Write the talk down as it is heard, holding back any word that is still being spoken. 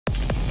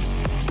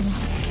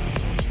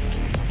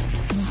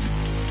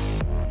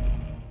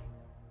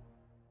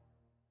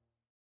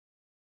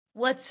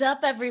What's up,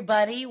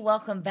 everybody?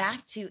 Welcome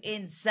back to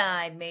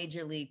Inside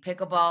Major League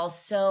Pickleball.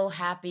 So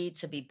happy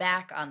to be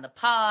back on the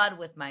pod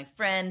with my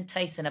friend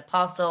Tyson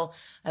Apostle.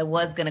 I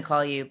was going to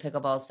call you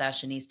Pickleball's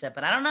fashionista,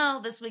 but I don't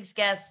know. This week's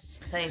guest,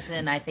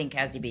 Tyson, I think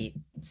has you beat.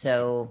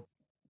 So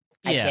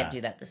I can't do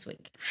that this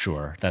week.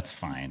 Sure, that's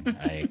fine.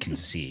 I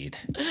concede.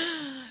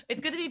 It's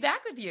good to be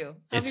back with you.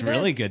 It's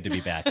really good to be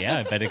back. Yeah,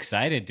 I've been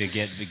excited to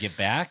get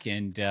back,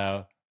 and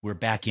we're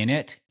back in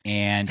it.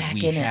 And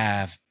we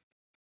have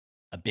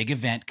a big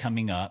event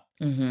coming up.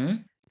 Mm-hmm.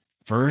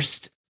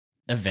 First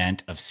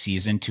event of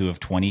season 2 of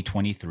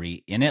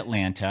 2023 in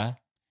Atlanta.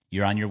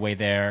 You're on your way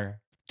there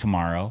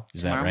tomorrow.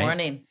 Is that right? Tomorrow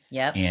morning.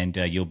 Yep. And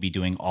you'll be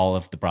doing all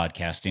of the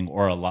broadcasting,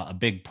 or a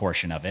big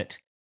portion of it.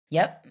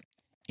 Yep.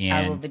 And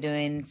I will be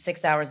doing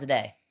 6 hours a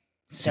day.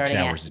 6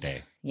 hours a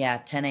day. Yeah,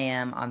 10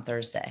 a.m. on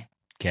Thursday.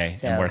 Okay.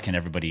 So, and where can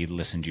everybody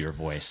listen to your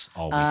voice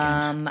all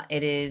weekend?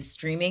 It is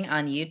streaming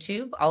on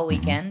YouTube all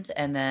weekend. Mm-hmm.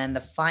 And then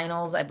the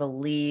finals, I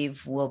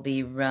believe, will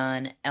be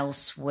run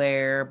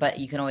elsewhere, but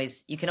you can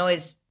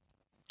always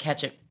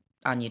catch it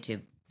on YouTube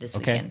this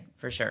weekend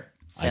for sure.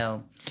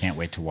 So I can't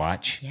wait to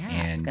watch. Yeah,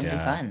 and it's going to be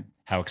fun.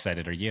 How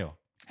excited are you?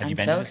 Have you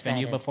been to this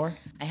venue before?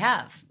 I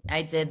have.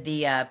 I did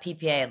the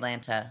PPA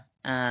Atlanta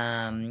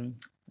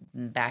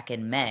back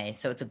in May.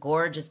 So it's a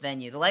gorgeous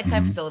venue. The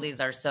Lifetime facilities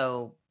are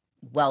so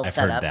well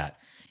set up. I've heard that.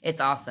 It's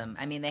awesome.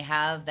 I mean, they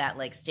have that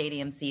like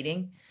stadium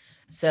seating.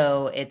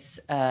 So it's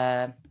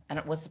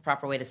what's the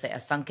proper way to say a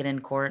sunken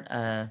in court?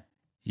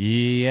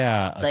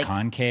 Yeah, a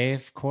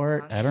concave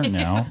court. I don't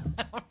know.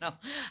 I don't know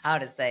how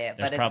to say it.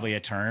 There's probably a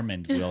term,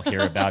 and we'll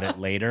hear about it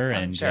later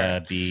and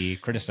be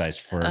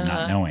criticized for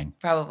not knowing.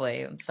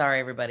 Probably. I'm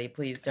sorry, everybody.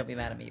 Please don't be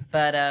mad at me.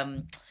 But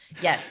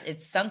yes,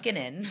 it's sunken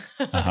in,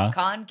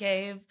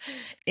 concave,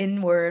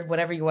 inward,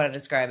 whatever you want to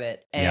describe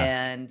it.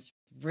 And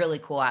really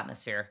cool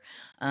atmosphere,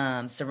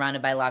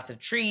 surrounded by lots of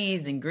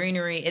trees and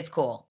greenery. It's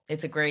cool.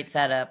 It's a great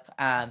setup.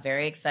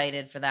 Very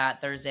excited for that.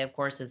 Thursday, of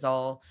course, is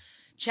all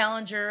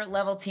challenger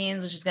level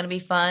teams, which is going to be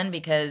fun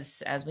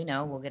because, as we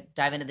know, we'll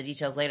dive into the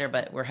details later,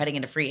 but we're heading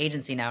into free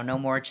agency now. No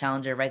more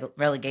challenger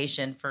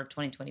relegation for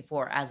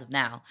 2024 as of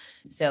now.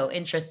 So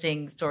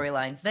interesting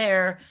storylines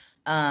there.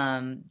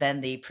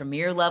 Then the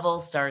premier level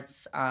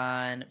starts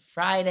on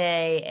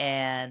Friday,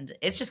 and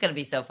it's just going to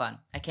be so fun.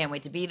 I can't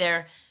wait to be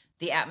there.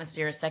 The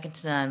atmosphere is second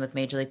to none with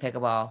Major League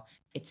Pickleball.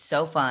 It's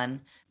so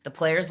fun. The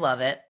players love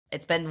it.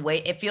 It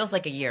feels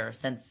like a year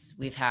since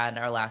we've had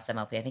our last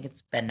MLP. I think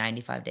it's been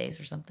 95 days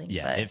or something.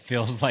 Yeah, it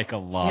feels like a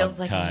long time. It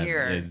feels like a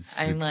year.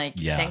 I'm like,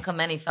 San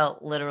Clemente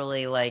felt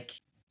literally like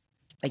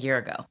a year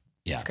ago.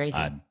 Yeah, it's crazy.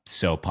 I'm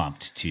so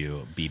pumped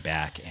to be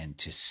back and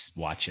to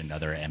watch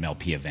another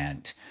MLP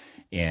event.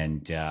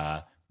 And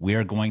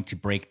we're going to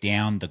break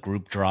down the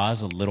group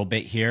draws a little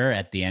bit here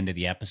at the end of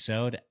the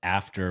episode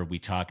after we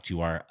talk to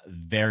our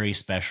very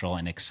special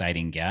and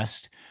exciting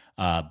guest.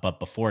 But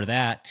before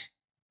that,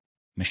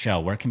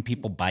 Michelle, where can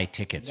people buy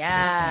tickets to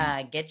this thing?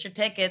 Yeah, get your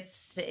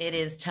tickets. It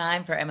is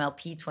time for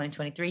MLP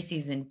 2023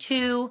 Season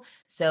 2.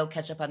 So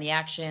catch up on the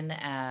action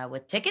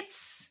with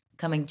tickets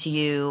coming to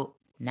you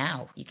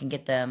now. You can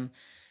get them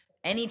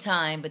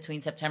anytime between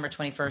September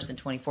 21st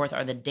and 24th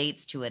are the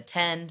dates to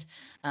attend,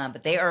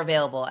 but they are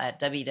available at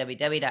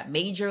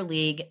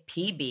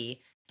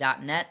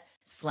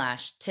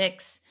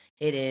www.majorleaguepb.net/tix.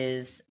 It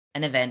is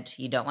an event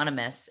you don't want to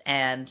miss,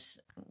 and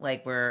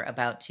like we're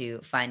about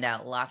to find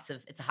out,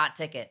 it's a hot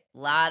ticket. A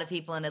lot of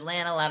people in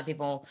Atlanta, a lot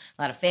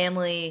of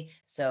family.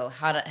 So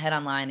head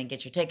online and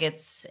get your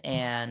tickets.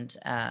 And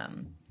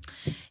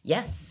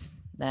yes,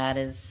 that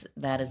is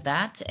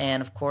that.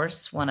 And of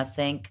course, want to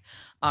thank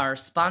our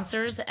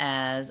sponsors,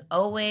 as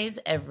always,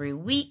 every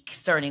week,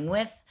 starting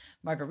with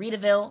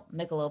Margaritaville,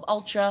 Michelob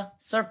ULTRA,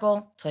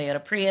 Cirkul,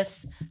 Toyota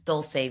Prius,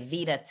 Dulce,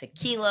 Vida,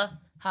 Tequila,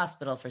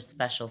 Hospital for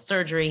Special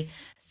Surgery,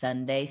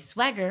 Sunday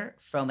Swagger,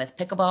 Fromuth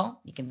Pickleball.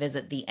 You can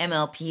visit the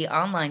MLP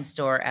online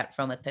store at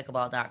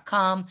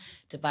fromuthpickleball.com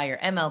to buy your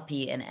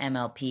MLP and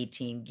MLP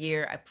team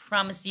gear. I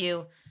promise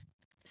you,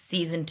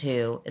 Season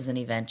 2 is an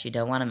event you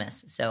don't want to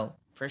miss. So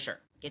for sure,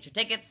 get your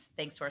tickets.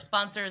 Thanks to our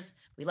sponsors.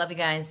 We love you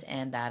guys,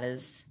 and that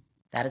is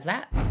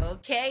that.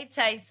 Okay,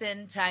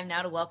 Tyson, time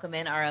now to welcome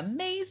in our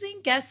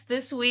amazing guest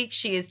this week.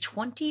 She is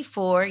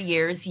 24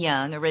 years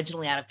young,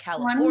 originally out of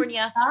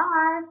California.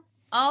 25.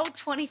 Oh,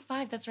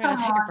 25. That's right. It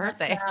was your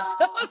birthday. I'm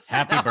so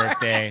Happy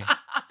birthday.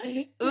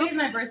 Oops.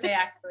 It's my birthday,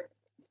 actually.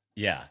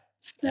 Yeah.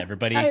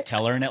 Everybody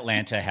tell her in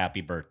Atlanta,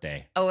 happy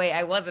birthday. Oh, wait.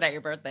 I wasn't at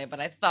your birthday, but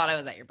I thought I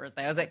was at your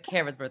birthday. I was at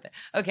Cameron's birthday.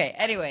 Okay.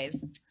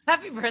 Anyways,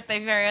 happy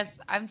birthday, Parris.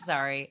 I'm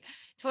sorry.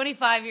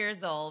 25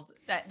 years old.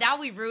 Now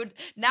we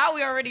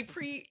already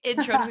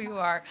pre-introed who you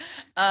are.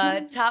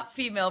 Top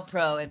female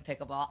pro in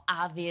pickleball.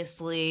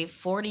 Obviously,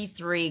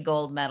 43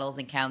 gold medals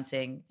and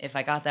counting. If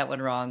I got that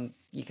one wrong,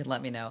 you can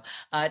let me know.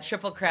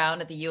 Triple crown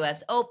at the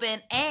U.S.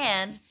 Open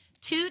and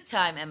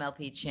 2-time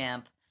MLP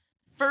champ.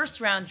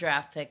 First round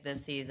draft pick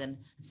this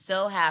season.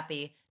 So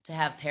happy to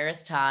have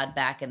Parris Todd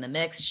back in the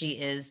mix. She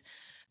is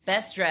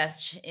best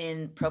dressed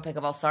in pro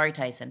pickleball. Sorry,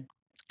 Tyson.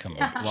 Come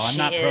on. Well, I'm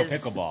not pro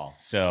pickleball,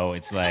 so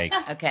it's like,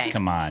 okay.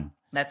 Come on.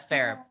 That's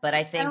fair. But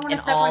I I think don't want in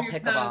to step all on your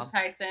pickleball, toes,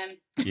 Tyson.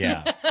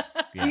 Yeah.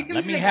 You can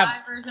be the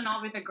guy version,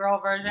 I'll be the girl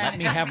version. Let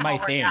me have my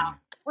thing.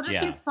 We'll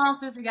just get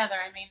sponsors together.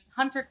 I mean,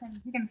 Hunter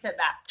can sit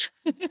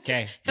back.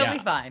 Okay. He'll be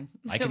fine.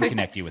 I can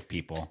connect you with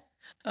people.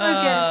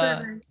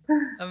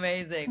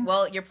 Amazing.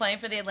 Well, you're playing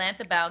for the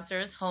Atlanta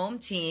Bouncers, home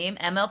team.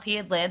 MLP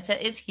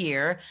Atlanta is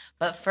here.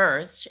 But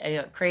first,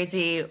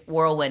 crazy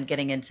whirlwind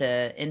getting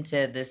into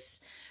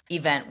this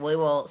event. We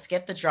will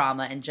skip the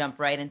drama and jump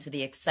right into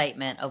the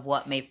excitement of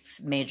what makes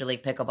Major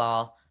League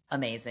Pickleball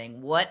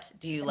amazing. What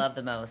do you love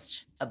the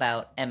most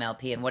about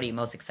MLP, and what are you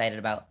most excited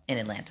about in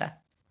Atlanta?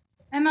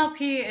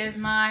 MLP is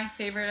my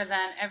favorite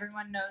event.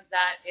 Everyone knows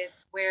that.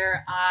 It's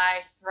where I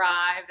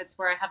thrive. It's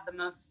where I have the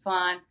most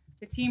fun.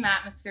 The team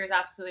atmosphere is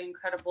absolutely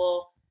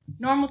incredible.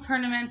 Normal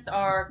tournaments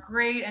are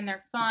great and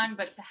they're fun,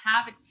 but to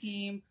have a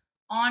team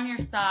on your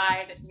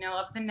side,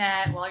 of the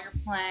net while you're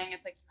playing,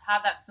 it's like you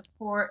have that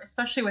support,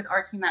 especially with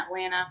our team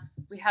Atlanta.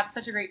 We have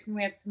such a great team.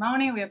 We have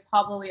Simone, we have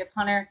Pablo, we have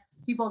Hunter,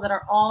 people that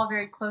are all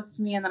very close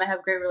to me and that I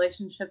have great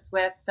relationships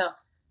with. So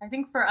I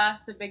think for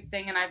us, a big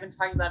thing, and I've been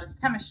talking about, is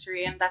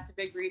chemistry, and that's a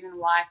big reason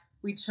why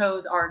we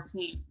chose our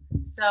team.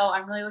 So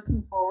I'm really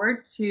looking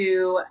forward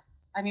to,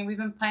 we've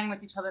been playing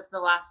with each other for the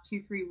last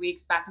 2-3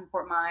 weeks back in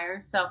Fort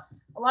Myers. So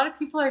a lot of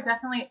people are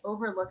definitely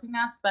overlooking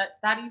us, but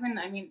that even,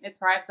 it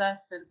thrives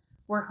us, and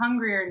we're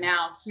hungrier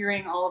now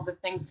hearing all of the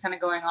things kind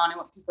of going on and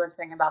what people are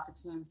saying about the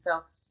team.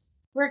 So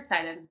we're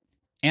excited.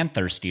 And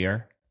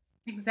thirstier.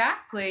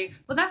 Exactly.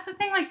 Well, that's the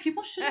thing. Like,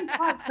 people shouldn't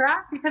talk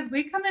crap because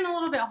we come in a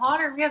little bit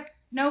hotter. We have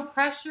no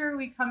pressure.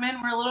 We come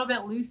in, we're a little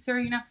bit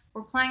looser.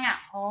 We're playing at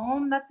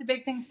home. That's a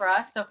big thing for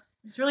us. So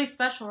it's really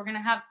special. We're going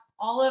to have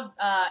all of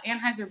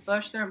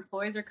Anheuser-Busch, their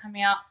employees are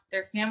coming out,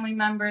 their family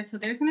members. So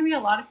there's going to be a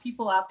lot of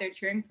people out there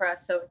cheering for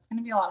us. So it's going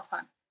to be a lot of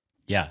fun.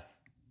 Yeah.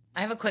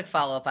 I have a quick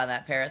follow-up on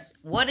that, Parris.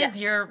 What is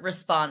your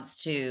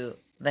response to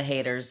the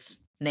haters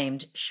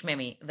named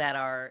Schmimmy that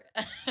are...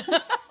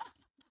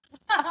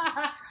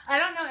 I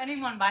don't know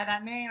anyone by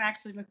that name,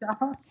 actually,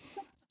 McDonald.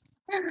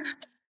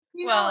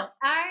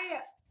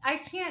 I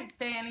can't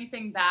say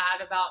anything bad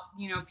about,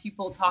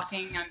 people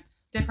talking on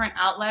different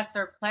outlets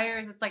or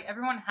players. It's like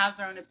everyone has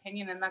their own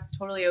opinion, and that's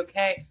totally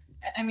okay.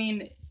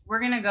 We're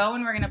going to go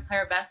and we're going to play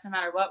our best no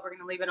matter what. We're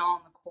going to leave it all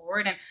on the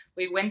court, and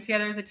we win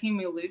together as a team.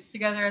 We lose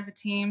together as a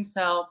team.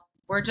 So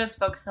we're just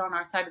focused on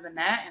our side of the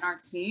net and our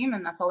team,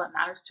 and that's all that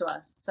matters to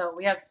us. So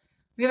we have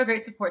a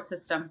great support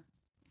system.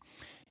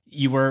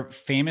 You were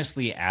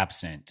famously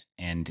absent,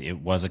 and it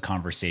was a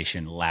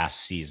conversation last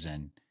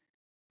season.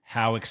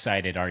 How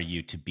excited are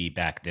you to be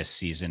back this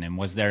season? And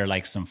was there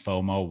like some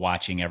FOMO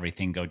watching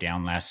everything go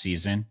down last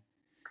season?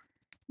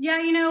 Yeah,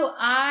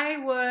 I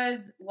was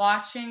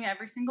watching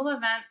every single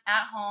event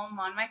at home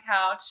on my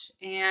couch,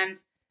 and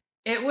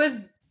it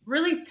was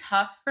really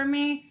tough for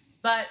me.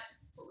 But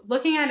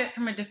looking at it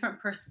from a different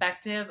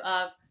perspective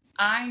of,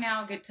 I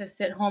now get to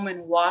sit home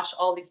and watch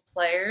all these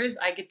players.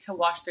 I get to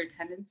watch their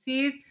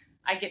tendencies.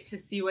 I get to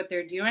see what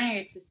they're doing. I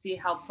get to see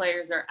how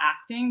players are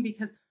acting,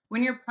 because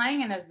when you're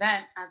playing an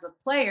event as a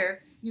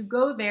player, you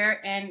go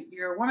there and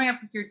you're warming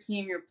up with your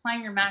team, you're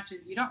playing your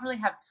matches. You don't really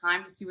have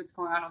time to see what's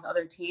going on with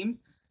other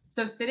teams.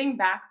 So sitting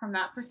back from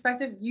that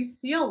perspective, you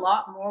see a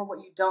lot more what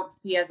you don't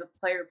see as a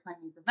player playing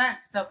these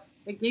events. So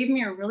it gave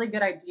me a really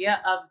good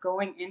idea of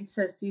going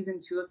into season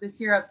 2 of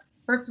this year of,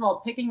 first of all,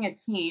 picking a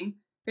team,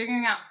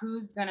 figuring out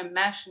who's going to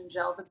mesh and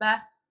gel the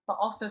best, but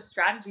also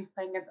strategies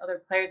playing against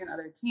other players and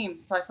other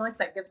teams. So I feel like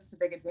that gives us a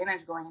big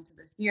advantage going into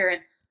this year.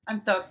 And I'm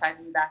so excited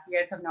to be back. You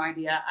guys have no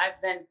idea.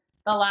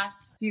 The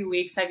last few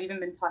weeks, I've even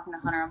been talking to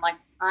Hunter. I'm like,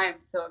 I am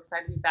so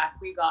excited to be back.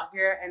 We got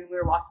here and we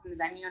were walking the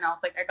venue and I was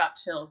like, I got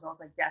chills. I was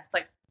like, yes,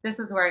 like this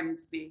is where I need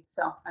to be.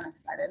 So I'm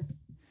excited.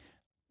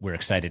 We're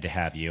excited to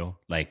have you.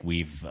 Like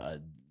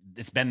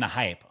it's been the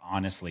hype,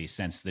 honestly,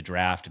 since the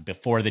draft.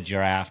 Before the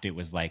draft, it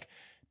was like,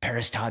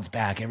 Parris Todd's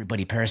back.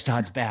 Everybody, Parris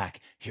Todd's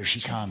back. Here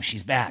she comes.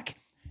 She's back.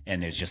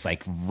 And it's just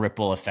like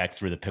ripple effect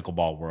through the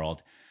pickleball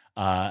world.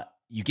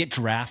 You get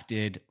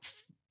drafted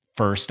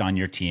first on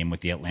your team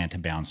with the Atlanta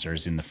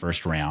Bouncers in the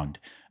first round.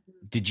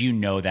 Did you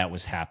know that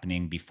was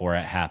happening before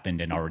it happened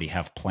and already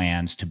have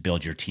plans to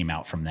build your team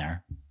out from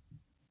there?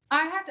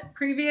 I had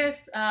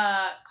previous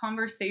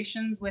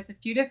conversations with a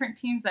few different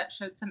teams that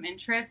showed some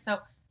interest. So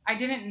I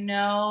didn't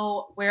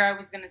know where I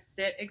was going to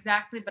sit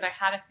exactly, but I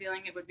had a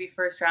feeling it would be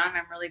first round.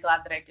 I'm really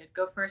glad that I did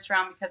go first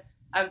round because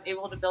I was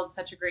able to build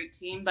such a great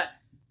team. But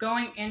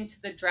going into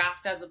the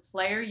draft as a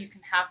player, you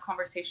can have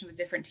conversation with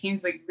different teams,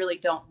 but you really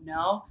don't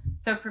know.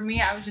 So for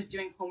me, I was just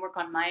doing homework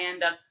on my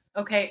end of,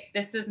 okay,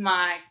 this is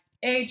my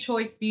A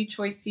choice, B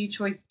choice, C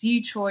choice,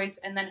 D choice,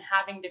 and then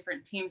having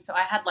different teams. So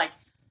I had like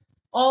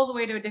all the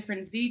way to a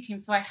different Z team.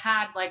 So I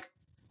had like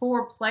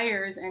 4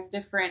 players and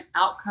different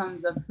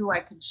outcomes of who I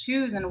could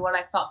choose and what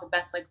I thought the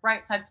best like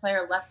right side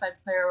player, left side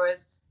player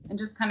was, and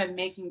just kind of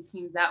making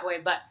teams that way.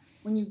 But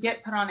when you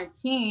get put on a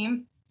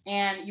team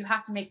and you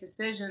have to make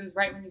decisions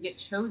right when you get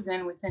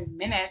chosen within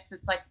minutes,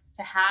 it's like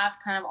to have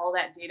kind of all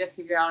that data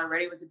figured out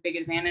already was a big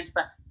advantage.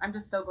 But I'm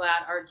just so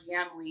glad our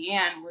GM,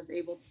 Leanne, was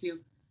able to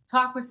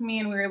talk with me,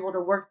 and we were able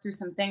to work through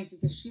some things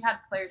because she had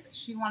players that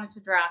she wanted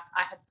to draft.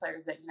 I had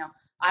players that,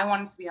 I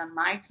wanted to be on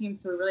my team.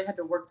 So we really had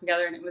to work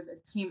together, and it was a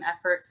team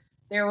effort.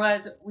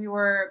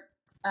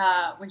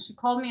 When she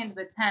called me into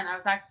the tent, I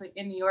was actually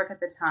in New York at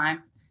the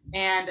time,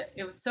 and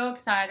it was so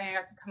exciting. I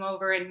got to come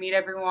over and meet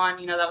everyone,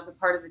 that was a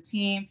part of the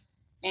team.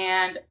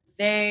 And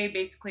they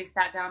basically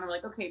sat down and were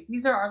like, okay,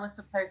 these are our list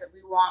of players that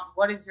we want.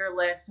 What is your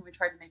list? And we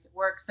tried to make it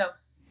work. So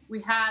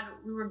we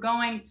were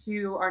going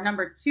to our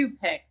number 2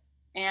 pick,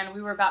 and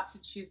we were about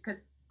to choose, because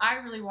I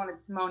really wanted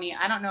Simone.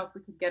 I don't know if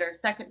we could get her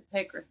second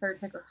pick or third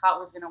pick or how it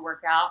was going to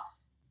work out.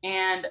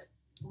 And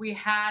we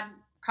had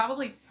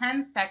probably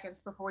 10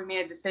 seconds before we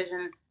made a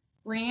decision.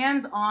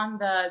 Leanne's on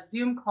the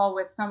Zoom call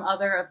with some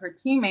other of her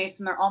teammates,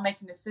 and they're all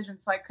making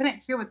decisions. So I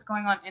couldn't hear what's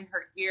going on in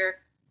her ear,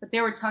 but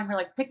they were telling her,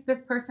 like, pick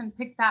this person,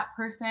 pick that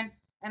person.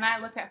 And I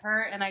look at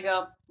her and I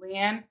go,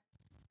 Leanne,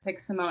 pick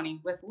Simone,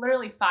 with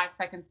literally 5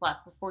 seconds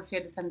left before she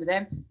had to send it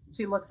in.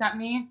 She looks at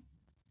me,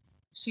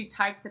 she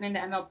types it into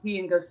MLP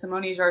and goes,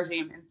 Simone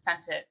Jardim, and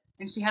sent it.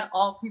 And she had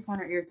all people in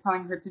her ear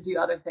telling her to do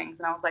other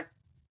things. And I was like,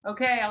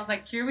 okay. I was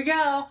like, here we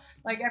go.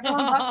 Like,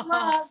 everyone buckle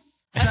up.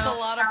 That's a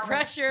lot of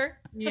pressure.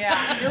 Yeah,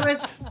 it was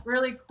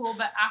really cool.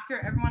 But after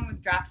everyone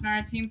was drafted on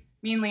our team,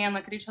 me and Leanne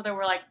look at each other.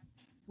 We're like,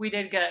 we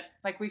did good.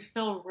 Like, we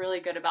feel really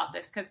good about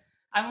this, because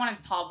I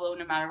wanted Pablo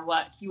no matter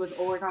what. He was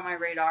always on my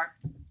radar.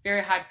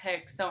 Very high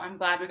pick. So I'm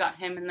glad we got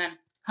him. And then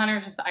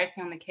Hunter's just the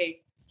icing on the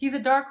cake. He's a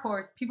dark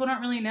horse. People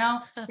don't really know.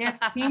 They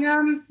haven't seen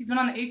him. He's been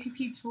on the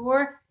APP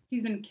tour.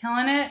 He's been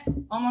killing it.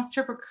 Almost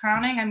triple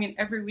crowning. I mean,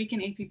 every week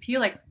in APP.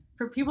 Like,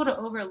 for people to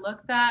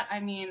overlook that, I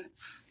mean,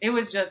 it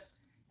was just,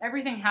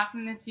 everything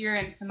happened this year.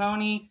 And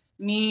Simone,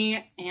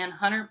 me, and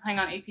Hunter playing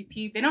on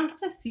APP, they don't get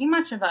to see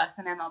much of us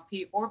in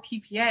MLP or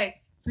PPA.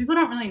 So people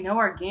don't really know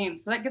our game.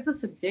 So that gives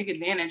us a big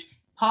advantage.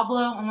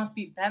 Pablo almost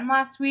beat Ben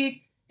last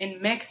week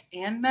in mixed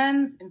and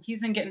men's, and he's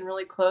been getting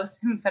really close.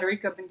 Him and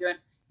Federico have been doing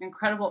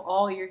incredible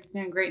all year. He's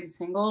been great in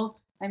singles.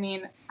 I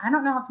mean, I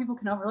don't know how people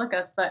can overlook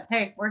us, but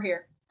hey, we're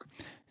here.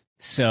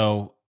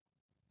 So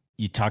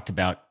you talked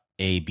about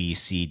A, B,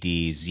 C,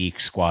 D, Z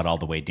squad all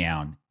the way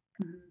down.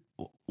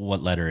 Mm-hmm.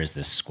 What letter is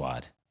this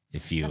squad?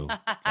 If you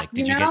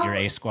did you get your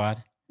A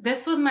squad?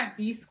 This was my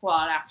B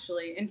squad,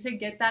 actually. And to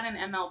get that in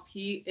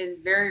MLP is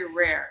very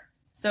rare.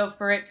 So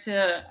for it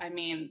to,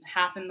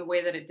 happen the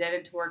way that it did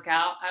and to work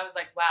out, I was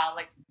like, wow,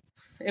 like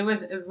it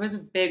was a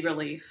big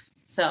relief.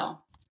 So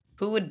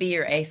who would be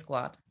your A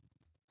squad?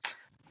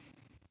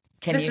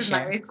 Can you share? This is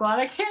my A squad.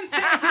 I can't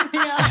say anything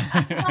else.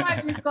 It's not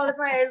my B squad, it's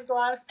my A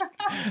squad.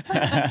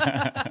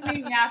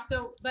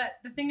 But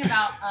the thing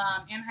about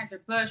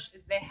Anheuser-Busch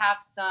is they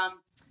have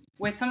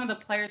with some of the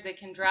players they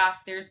can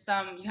draft, you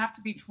have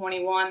to be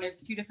 21.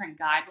 There's a few different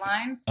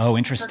guidelines. Oh,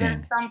 interesting. So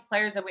there's some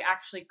players that we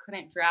actually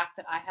couldn't draft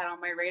that I had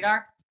on my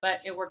radar, but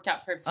it worked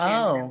out perfectly. Oh. And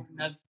I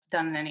wouldn't have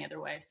done it any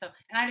other way. So,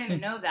 and I didn't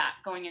know that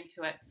going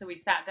into it. So we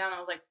sat down. I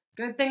was like,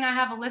 good thing I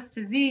have a list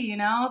to Z,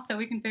 so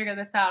we can figure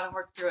this out and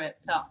work through it.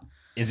 So.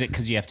 Is it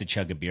because you have to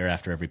chug a beer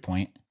after every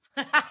point?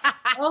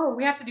 Oh,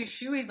 we have to do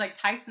shoeies like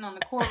Tyson on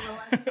the court. We're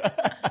like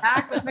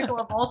back with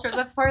Michelob ULTRAs.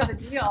 That's part of the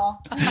deal.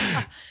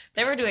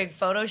 They were doing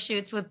photo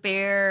shoots with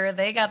beer.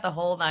 They got the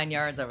whole 9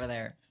 yards over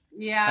there.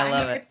 Yeah, I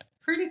love it. It's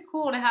pretty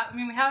cool to have.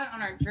 We have it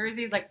on our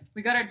jerseys. Like,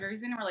 we got our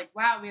jersey and we're like,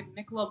 wow, we have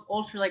Michelob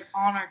ULTRA like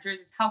on our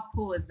jerseys. How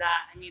cool is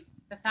that?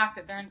 The fact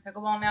that they're in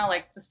pickleball now,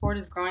 like the sport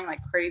is growing like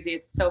crazy.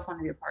 It's so fun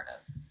to be a part of.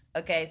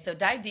 Okay, so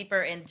dive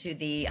deeper into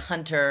the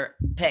Hunter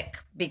pick,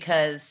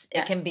 because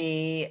it can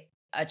be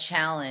a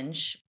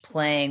challenge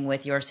playing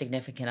with your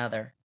significant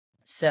other.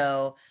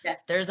 So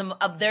there's an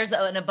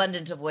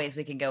abundance of ways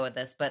we can go with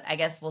this, but I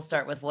guess we'll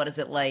start with what is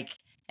it like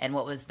and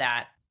what was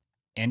that?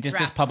 And is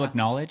this public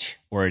knowledge,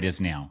 or it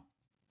is now?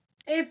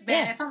 It's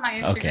been. It's on my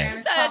Instagram. Okay.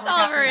 It's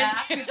all over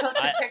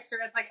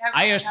Instagram.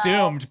 I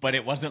assumed, but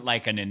it wasn't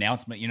like an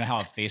announcement. You know how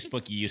on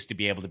Facebook you used to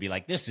be able to be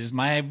like, "This is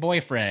my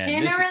boyfriend."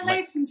 In a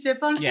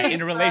relationship on Facebook. Yeah,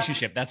 in a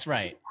relationship. That's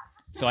right.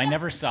 So I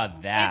never saw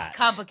that. It's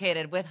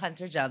complicated with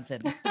Hunter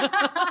Johnson.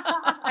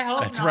 I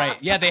hope That's not. right.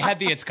 Yeah, they had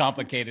the "It's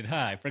complicated," huh?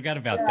 I forgot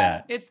about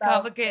that. It's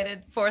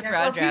complicated. Fourth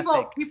round draft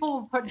pick. People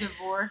will put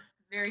divorce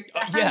very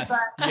sad. Yes,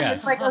 but yes.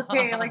 It's like,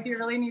 okay, like, do you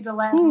really need to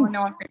let everyone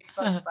know on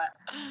Facebook? But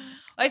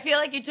I feel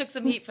like you took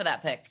some heat for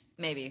that pick,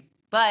 maybe.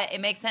 But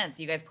it makes sense.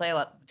 You guys play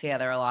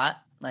together a lot.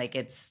 Like,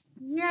 it's...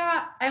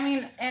 Yeah,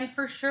 and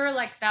for sure,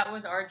 like, that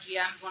was our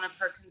GM's one of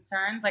her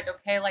concerns. Like,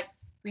 okay, like,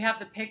 we have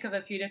the pick of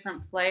a few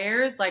different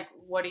players. Like,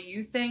 what do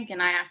you think?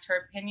 And I asked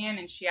her opinion,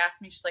 and she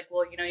asked me, she's like,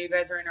 well, you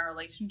guys are in a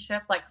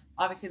relationship. Like,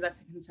 obviously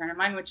that's a concern of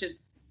mine, which is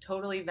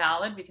totally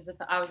valid, because if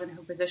I was in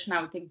her position,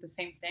 I would think the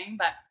same thing.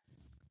 But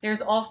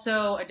there's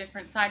also a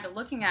different side to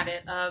looking at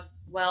it of,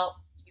 well,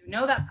 you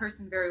know that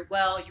person very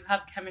well. You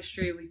have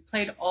chemistry. We've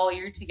played all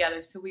year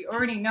together. So we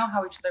already know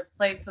how each other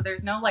plays. So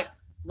there's no like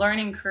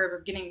learning curve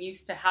of getting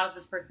used to how does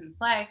this person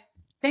play.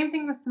 Same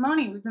thing with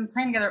Simone. We've been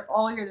playing together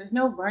all year. There's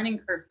no learning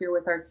curve here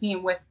with our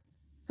team. With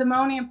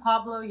Simone and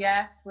Pablo,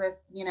 yes, with,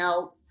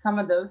 some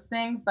of those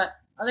things. But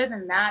other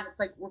than that, it's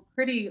like we're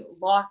pretty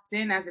locked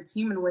in as a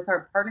team and with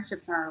our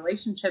partnerships and our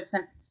relationships.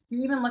 And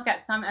you even look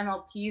at some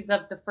MLPs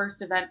of the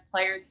first event,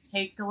 players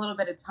take a little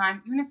bit of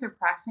time, even if they're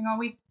practicing all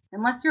week.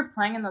 Unless you're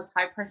playing in those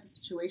high pressure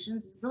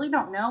situations, you really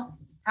don't know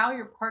how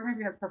your partner's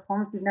going to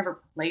perform if you've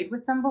never played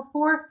with them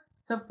before.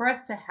 So for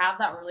us to have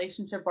that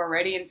relationship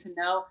already and to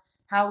know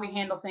how we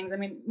handle things. I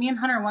mean, me and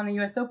Hunter won the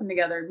U.S. Open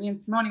together. Me and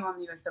Simone won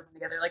the U.S. Open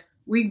together. Like,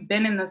 we've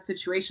been in those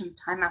situations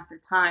time after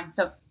time.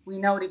 So we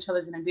know what each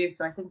other's going to do.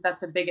 So I think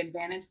that's a big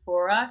advantage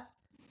for us.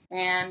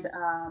 And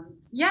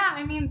yeah,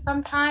 I mean,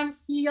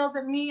 sometimes he yells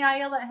at me, I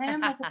yell at him.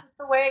 Like, it's just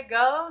the way it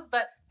goes.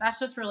 But that's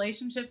just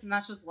relationships and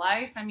that's just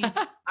life. I mean,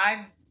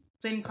 I've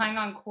been playing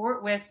on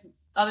court with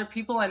other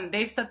people and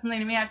they've said something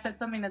to me. I've said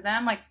something to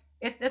them. Like,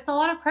 it's a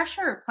lot of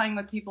pressure playing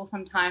with people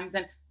sometimes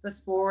and the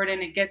sport,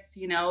 and it gets,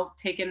 you know,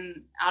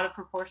 taken out of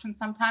proportion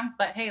sometimes.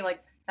 But hey,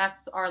 like,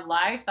 that's our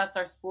life. That's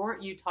our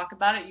sport. You talk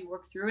about it, you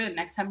work through it, and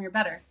next time you're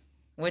better.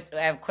 I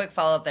have a quick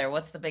follow-up there.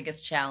 What's the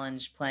biggest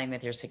challenge playing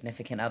with your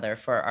significant other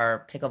for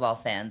our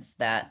pickleball fans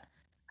that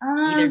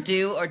either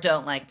do or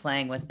don't like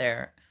playing with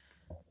their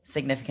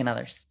significant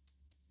others?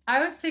 I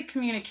would say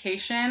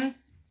communication.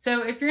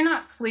 So if you're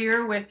not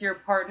clear with your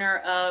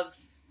partner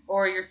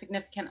or your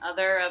significant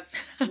other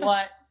of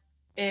what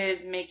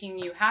is making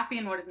you happy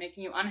and what is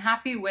making you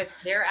unhappy with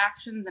their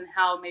actions and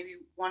how maybe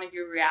one of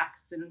you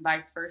reacts and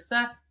vice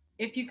versa,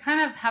 if you kind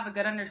of have a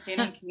good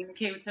understanding,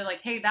 communicate with her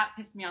like, hey, that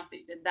pissed me off that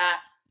you did that.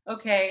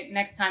 Okay,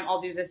 next time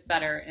I'll do this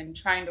better, and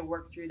trying to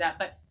work through that.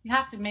 But you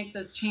have to make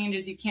those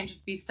changes. You can't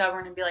just be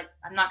stubborn and be like,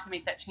 I'm not going to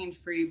make that change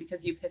for you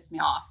because you pissed me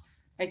off.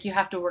 Like, you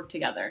have to work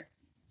together.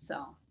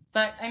 So,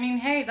 but I mean,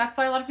 hey, that's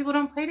why a lot of people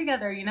don't play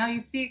together. You know, you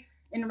see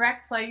in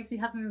rec play, you see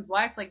husband and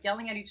wife like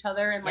yelling at each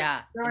other and like,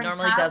 yeah, it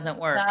normally doesn't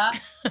work.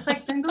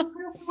 Like, then go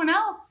play with someone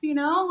else, you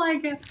know,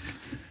 like,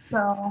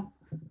 so.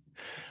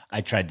 I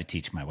tried to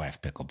teach my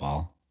wife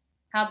pickleball.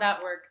 How'd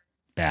that work?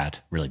 Bad,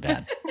 really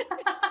bad.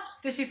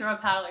 Did she throw a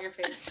paddle at your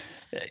face?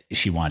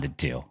 She wanted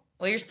to.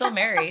 Well, you're still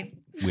married.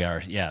 We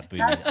are, yeah. But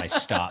I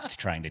stopped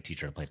trying to teach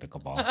her to play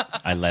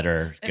pickleball. I let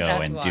her go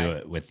and do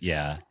it with,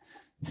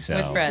 So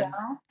with friends.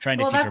 Trying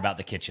to teach her about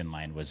the kitchen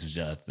line was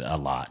just a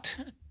lot.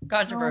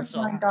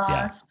 Controversial. Oh my gosh.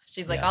 Yeah.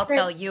 She's like, I'll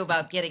tell you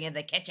about getting in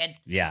the kitchen.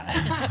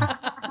 Yeah.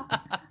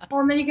 Well,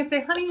 and then you can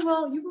say, honey,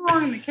 well, you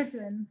belong in the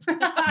kitchen. No, so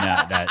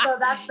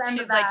that's the end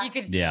She's of like,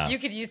 that. you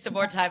could use some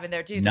more time in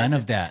there too. None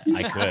of that.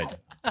 I could.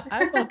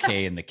 I'm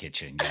okay in the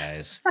kitchen,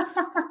 guys.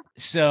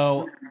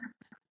 So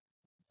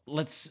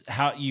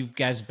how you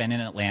guys have been in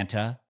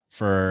Atlanta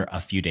for a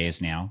few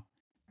days now.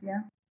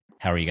 Yeah.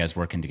 How are you guys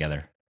working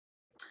together?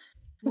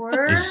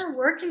 We're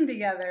working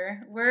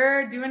together.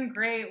 We're doing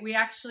great. We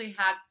actually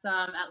had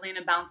some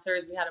Atlanta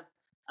bouncers. We had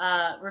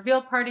a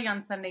reveal party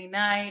on Sunday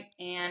night,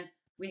 and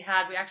we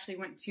actually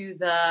went to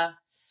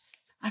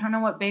I don't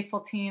know what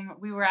baseball team.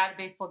 We were at a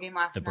baseball game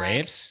last night. The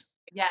Braves?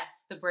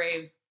 Yes, the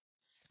Braves.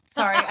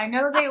 Sorry, I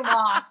know they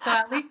lost, so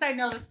at least I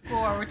know the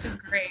score, which is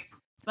great.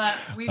 But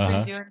we've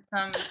been doing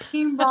some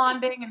team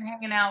bonding and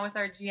hanging out with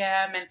our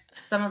GM and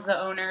some of the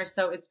owners,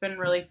 so it's been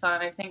really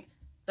fun. I think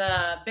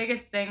the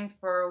biggest thing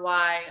for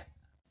why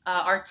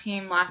our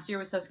team last year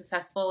was so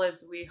successful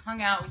is we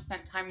hung out, we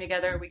spent time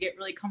together, we get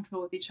really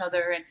comfortable with each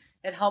other, and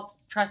it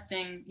helps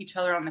trusting each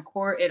other on the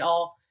court. It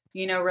all,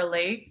 you know,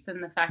 relates,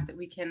 and the fact that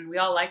we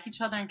all like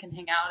each other and can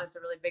hang out is a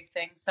really big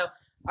thing. So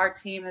our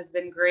team has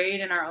been great,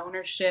 and our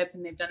ownership,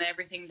 and they've done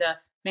everything to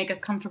make us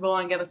comfortable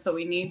and give us what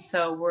we need.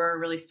 So we're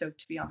really stoked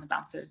to be on the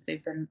bouncers.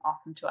 They've been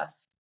awesome to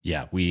us.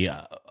 Yeah,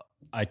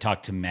 I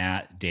talked to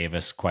Matt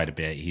Davis quite a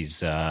bit.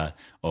 He's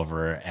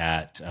over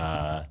at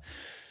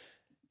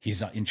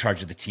he's in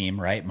charge of the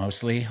team, right?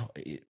 Mostly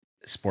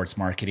sports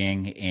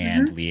marketing,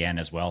 and Leanne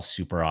as well.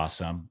 Super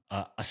awesome.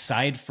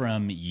 Aside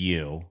from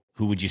you,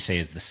 who would you say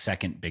is the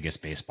second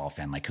biggest baseball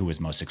fan? Like, who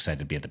was most excited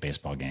to be at the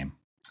baseball game?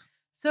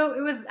 So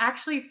it was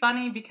actually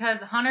funny because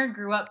Hunter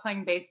grew up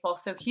playing baseball,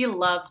 so he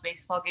loves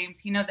baseball games.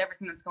 He knows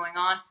everything that's going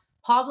on.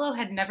 Pablo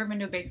had never been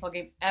to a baseball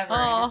game ever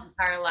in his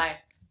entire life.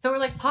 So we're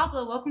like,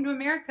 Pablo, welcome to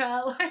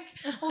America. Like,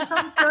 we'll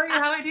come show you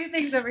how I do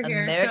things over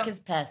here.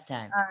 America's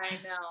pastime. I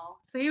know.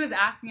 So he was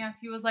asking us,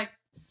 he was like,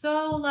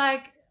 so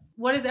like,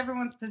 what is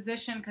everyone's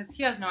position? Because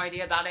he has no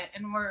idea about it.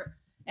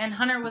 And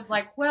Hunter was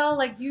like, well,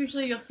 like,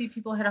 usually you'll see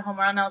people hit a home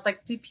run. And I was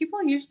like, do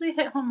people usually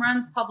hit home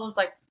runs? Pablo's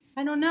like,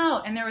 I don't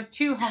know. And there was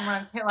 2 home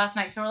runs hit last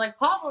night. So we're like,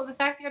 Pablo, the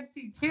fact you have to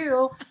see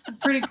 2 is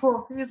pretty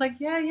cool. He was like,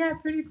 yeah,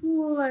 pretty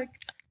cool. Like,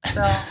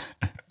 so,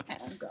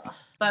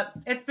 but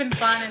it's been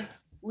fun. And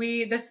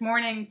this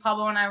morning,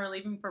 Pablo and I were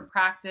leaving for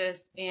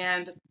practice,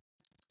 and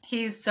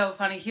he's so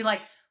funny. He like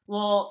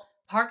will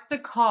park the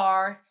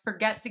car,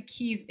 forget the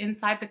keys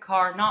inside the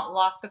car, not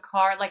lock the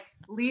car, like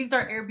leaves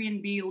our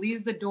Airbnb,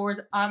 leaves the doors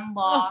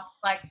unlocked.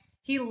 Like,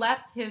 he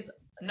left his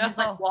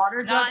like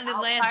water jug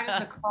outside of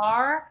the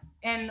car.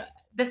 And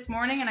this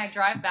morning, and I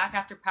drive back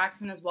after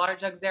practicing, his water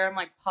jug's there. I'm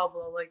like,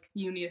 Pablo, like,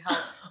 you need help.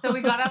 So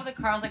we got out of the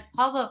car. I was like,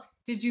 Pablo,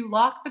 did you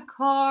lock the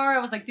car? I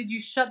was like, did you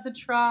shut the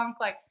trunk?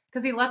 Like,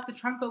 because he left the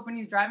trunk open.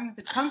 He's driving with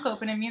the trunk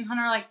open. And me and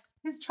Hunter are like,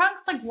 his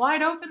trunk's like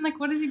wide open. Like,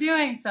 what is he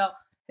doing? So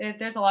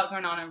there's a lot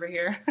going on over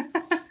here.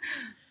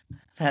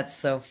 That's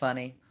so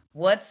funny.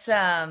 What's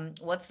the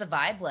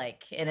vibe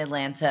like in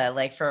Atlanta?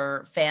 Like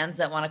for fans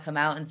that want to come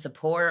out and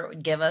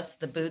support, give us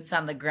the boots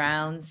on the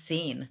ground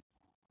scene.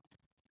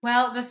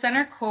 Well, the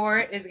center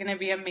court is going to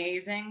be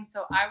amazing.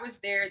 So I was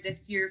there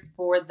this year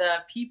for the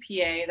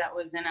PPA that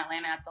was in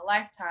Atlanta at the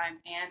Lifetime,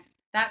 and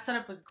that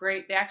setup was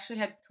great. They actually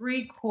had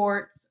 3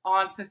 courts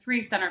on, so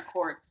 3 center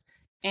courts.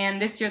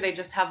 And this year they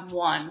just have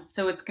 1.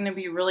 So it's going to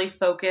be really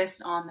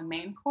focused on the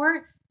main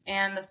court,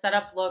 and the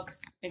setup looks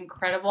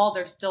incredible.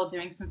 They're still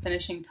doing some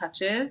finishing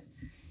touches,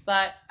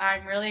 but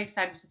I'm really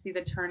excited to see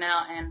the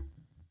turnout, and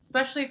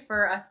especially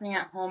for us being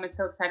at home, it's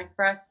so exciting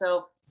for us.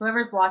 So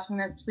whoever's watching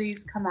this,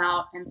 please come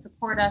out and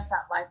support us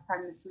at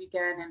Lifetime this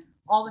weekend, and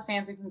all the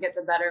fans who can get,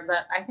 the better.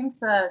 But I think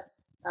the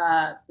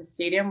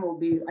stadium will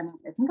be, I mean,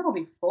 I think it'll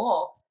be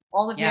full.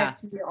 All the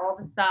VIP, all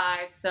the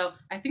sides. So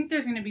I think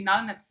there's going to be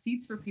not enough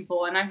seats for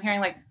people. And I'm hearing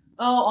like,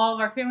 oh, all of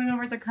our family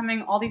members are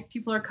coming. All these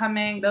people are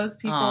coming. Those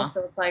people. Aw.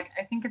 So it's like,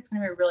 I think it's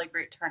going to be a really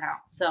great turnout.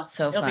 So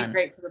it'll fun. be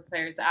great for the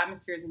players. The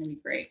atmosphere is going to be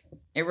great.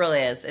 It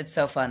really is. It's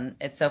so fun.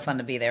 It's so fun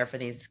to be there for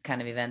these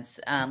kind of events.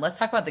 Let's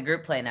talk about the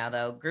group play now,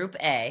 though. Group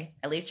A.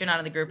 At least you're not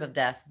in the group of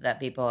death that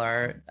people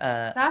are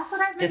That's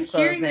what I've been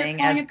disclosing hearing.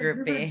 They're calling as it the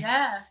Group B.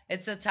 Yeah.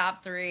 It's the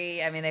top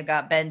 3. I mean, they've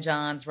got Ben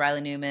Johns,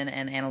 Riley Newman,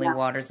 and Annalie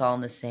Waters all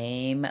in the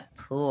same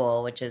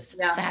pool, which is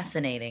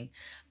fascinating.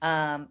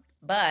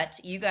 But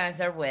you guys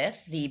are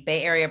with the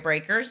Bay Area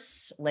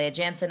Breakers, Leah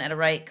Jansen, Etta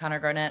Wright, Connor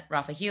Garnett,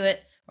 Rafa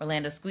Hewitt,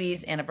 Orlando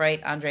Squeeze, Anna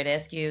Bright, Andre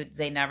Deskew,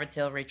 Zay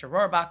Navratil, Rachel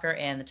Rohrbacher,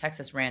 and the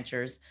Texas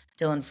Ranchers,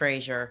 Dylan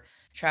Frazier,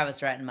 Travis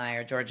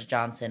Rattenmeyer, Georgia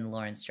Johnson,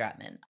 Lauren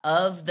Stratman.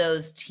 Of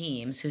those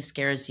teams, who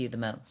scares you the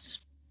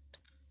most?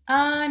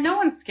 No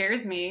one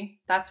scares me.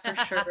 That's for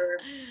sure.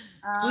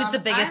 Who's the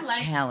biggest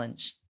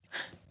challenge?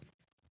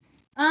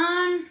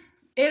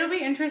 It'll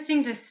be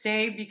interesting to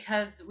stay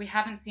because we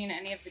haven't seen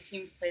any of the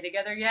teams play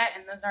together yet,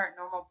 and those aren't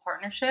normal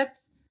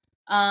partnerships.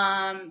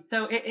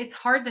 So it's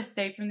hard to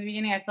say from the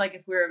beginning. I feel like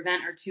if we're an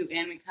event or 2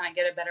 in, we kind of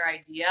get a better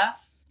idea.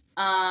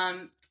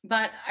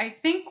 But I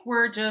think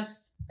we're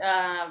just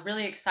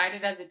really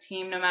excited as a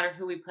team, no matter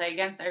who we play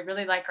against. I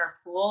really like our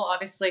pool.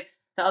 Obviously,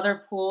 the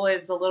other pool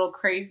is a little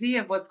crazy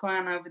of what's going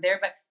on over there.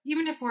 But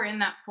even if we're in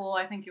that pool,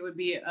 I think it would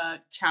be a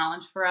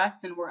challenge for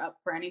us, and we're up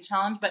for any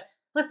challenge. But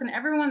listen,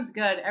 everyone's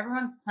good.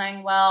 Everyone's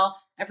playing well.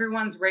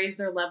 Everyone's raised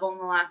their level in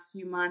the last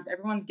few months.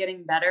 Everyone's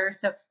getting better.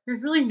 So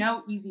there's really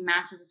no easy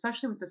matches,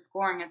 especially with the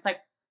scoring. It's like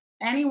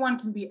anyone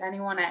can beat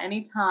anyone at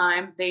any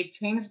time. They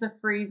changed the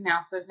freeze now,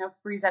 so there's no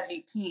freeze at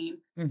 18.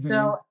 Mhm.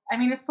 So, I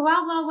mean, it's the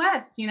Wild Wild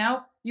West, you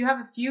know? You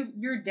have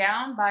you're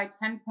down by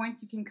 10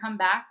 points. You can come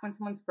back when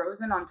someone's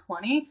frozen on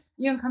 20.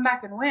 You can come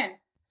back and win.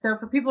 So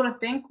for people to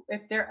think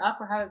if they're up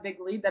or have a big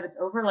lead that it's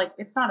over, like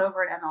it's not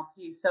over at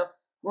MLP. So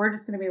we're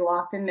just going to be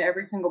locked into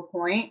every single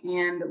point,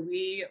 and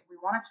we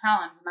want to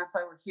challenge, and that's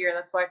why we're here.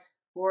 That's why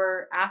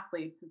we're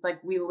athletes. It's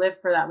like we live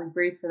for that. We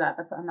breathe for that.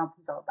 That's what MLP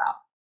is all about.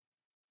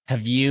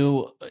 Have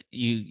you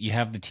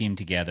have the team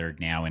together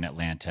now in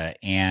Atlanta,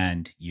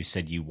 and you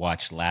said you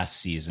watched last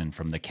season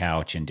from the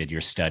couch and did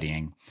your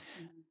studying.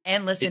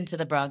 And listen to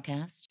the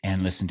broadcast.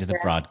 And listen to the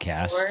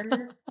broadcast.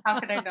 Lord, how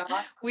could I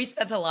not? We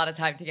spent a lot of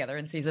time together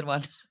in season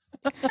 1.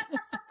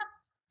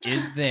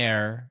 Is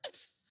there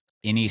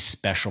any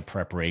special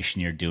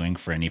preparation you're doing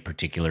for any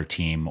particular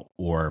team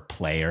or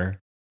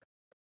player?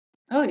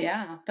 Oh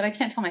yeah, but I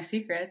can't tell my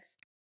secrets.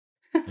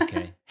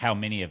 Okay. How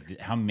many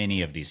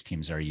of these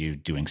teams are you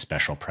doing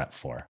special prep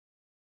for?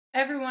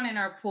 Everyone in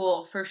our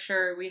pool, for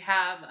sure. We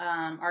have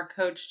our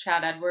coach,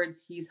 Chad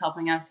Edwards. He's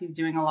helping us. He's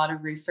doing a lot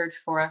of research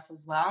for us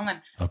as well.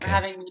 And we're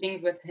having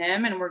meetings with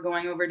him, and we're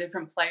going over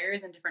different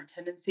players and different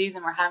tendencies.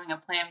 And we're having a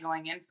plan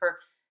going in for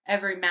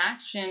every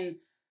match. And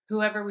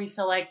whoever we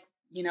feel like,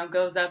 you know,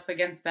 goes up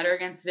better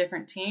against a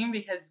different team,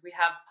 because we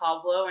have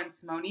Pablo and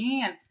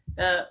Simone. And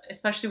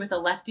especially with a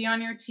lefty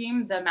on your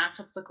team, the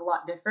matchups look a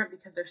lot different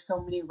because there's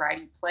so many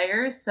righty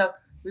players. So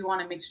we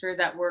want to make sure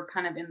that we're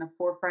kind of in the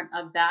forefront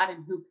of that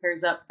and who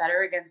pairs up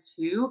better against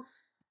who.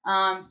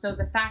 So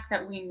the fact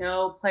that we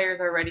know players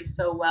already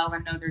so well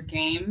and know their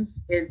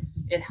games,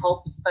 it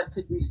helps. But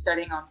to do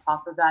studying on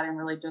top of that and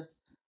really just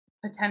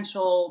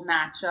potential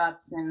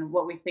matchups and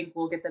what we think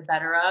we'll get the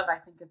better of, I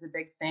think is a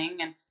big thing.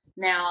 And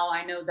now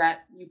I know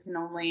that you can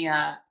only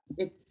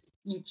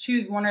you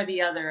choose one or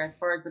the other as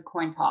far as the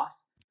coin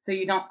toss. So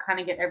you don't kind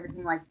of get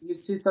everything like you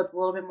used to. So it's a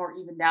little bit more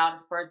evened out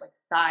as far as like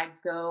sides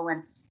go,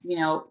 and, you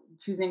know,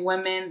 choosing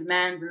women's,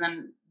 men's, and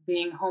then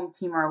being home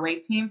team or away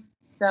team.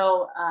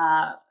 So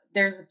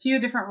there's a few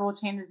different rule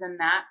changes in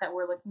that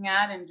we're looking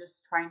at, and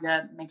just trying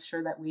to make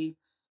sure that we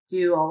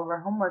do all of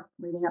our homework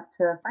leading up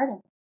to Friday.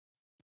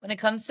 When it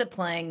comes to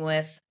playing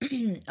with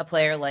a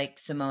player like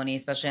Simone,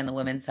 especially on the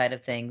women's side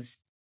of things,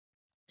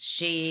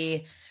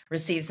 she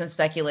receives some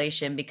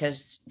speculation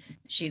because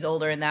she's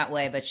older in that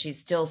way, but she's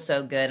still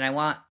so good. And I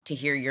want to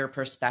hear your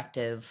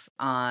perspective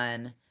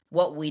on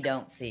what we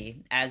don't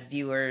see as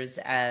viewers,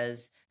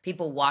 as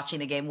people watching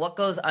the game. What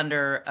goes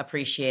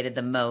underappreciated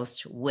the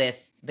most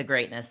with the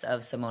greatness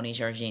of Simone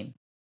Jardim?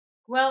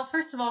 Well,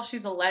 first of all,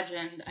 she's a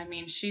legend. I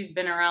mean, she's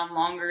been around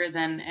longer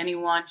than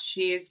anyone.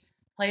 She's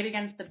played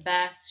against the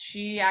best.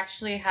 She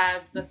actually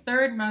has the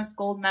 3rd most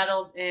gold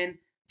medals in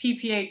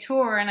PPA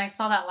Tour. And I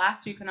saw that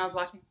last week when I was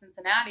watching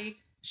Cincinnati.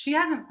 She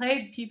hasn't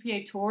played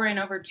PPA Tour in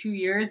over 2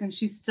 years, and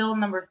she's still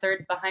number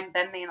 3rd behind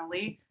Ben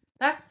Manley.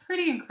 That's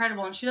pretty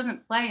incredible, and she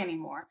doesn't play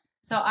anymore.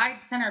 So I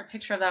sent her a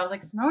picture of that. I was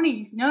like, Simone,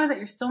 you know that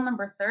you're still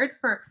number 3rd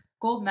for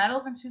gold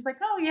medals? And she's like,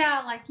 oh,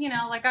 yeah, like, you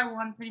know, like I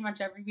won pretty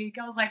much every week.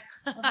 I was like,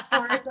 of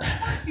course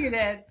you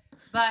did.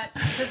 But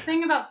the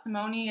thing about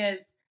Simone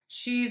is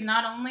she's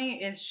not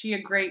only is she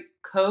a great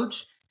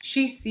coach,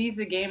 she sees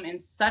the game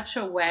in such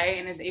a way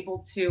and is able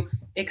to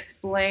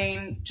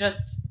explain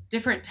just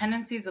different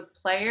tendencies of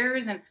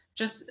players and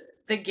just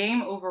the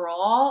game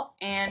overall.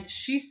 And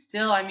she's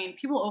still, I mean,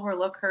 people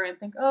overlook her and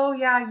think, oh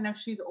yeah, you know,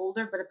 she's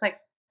older, but it's like,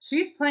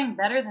 she's playing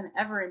better than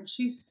ever. And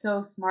she's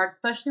so smart,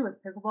 especially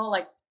with pickleball.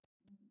 Like,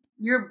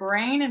 your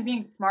brain and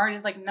being smart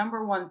is like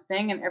number one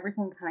thing, and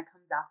everything kind of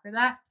comes after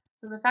that.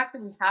 So the fact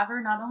that we have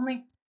her, not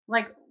only,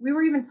 like, we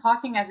were even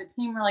talking as a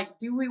team, we're like,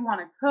 do we want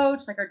to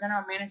coach? Like, our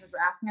general managers were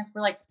asking us,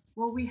 we're like,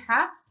 well, we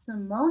have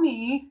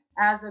Simone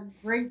as a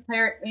great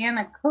player and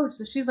a coach.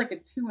 So she's like a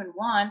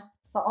 2-in-1,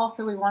 but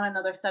also we want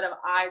another set of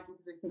eyes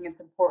because we think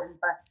it's important.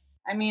 But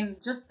I mean,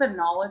 just the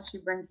knowledge she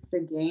brings to the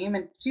game.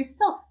 And she's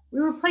still,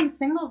 we were playing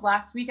singles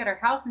last week at her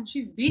house and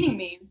she's beating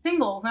me in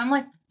singles. And I'm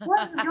like,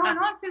 what is going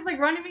on? She's like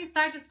running me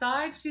side to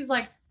side. She's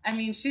like, I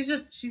mean, she's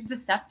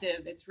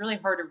deceptive. It's really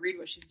hard to read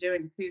what she's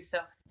doing too. So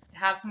to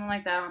have someone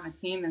like that on the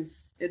team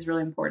is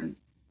really important.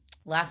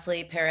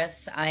 Lastly,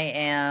 Parris, I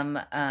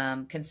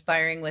am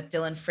conspiring with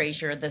Dylan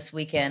Frazier this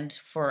weekend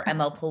for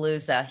ML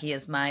Palooza. He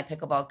is my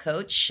pickleball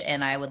coach,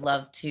 and I would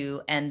love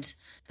to end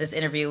this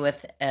interview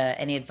with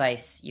any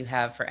advice you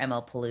have for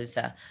ML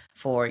Palooza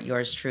for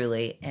yours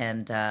truly,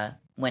 and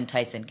when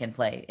Tyson can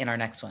play in our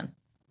next one.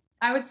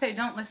 I would say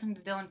don't listen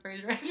to Dylan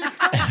Frazier.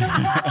 Just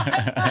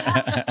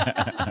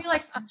be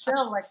like,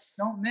 chill, like,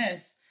 don't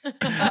miss.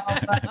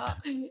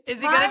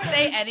 Is he gonna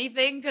say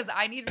anything? Because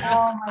I need.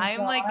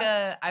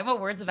 I'm a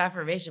words of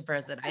affirmation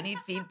person. I need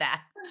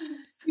feedback.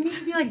 You need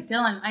to be like,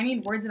 Dylan, I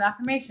need words of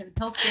affirmation.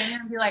 He'll stand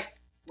there and be like,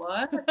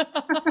 what?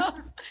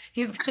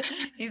 He's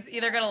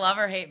either gonna love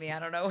or hate me. I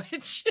don't know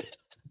which.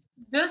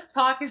 Just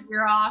talk his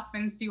ear off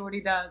and see what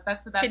he does.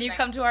 That's the best. Can you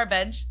come to our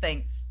bench?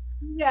 Thanks.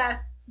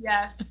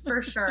 Yes,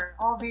 for sure.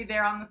 I'll be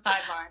there on the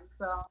sideline.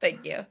 So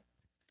thank you.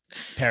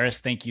 Parris,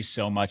 thank you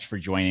so much for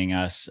joining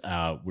us.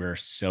 We're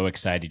so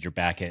excited you're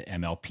back at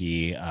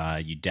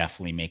MLP. You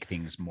definitely make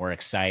things more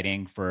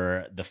exciting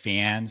for the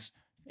fans.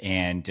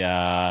 And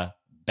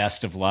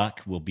best of luck.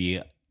 We'll be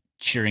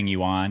cheering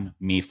you on.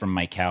 Me from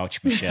my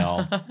couch,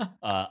 Michelle,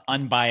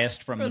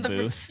 unbiased from the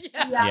booth.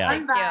 Yeah.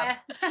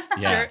 Unbiased.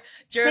 Yeah.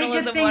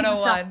 Journalism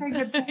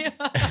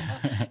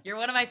 101. You're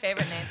one of my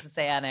favorite names to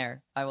say on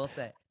air, I will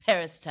say.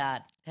 Parris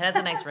Todd. It has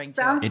a nice ring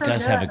to it. It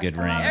does have a good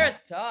ring.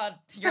 Parris Todd.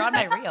 You're on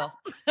my reel.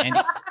 And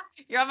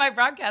you're on my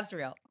broadcast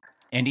reel.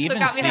 And even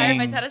got me hired seeing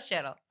my tennis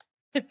channel.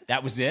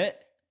 That was it?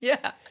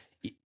 Yeah.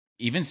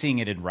 Even seeing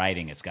it in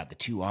writing, it's got the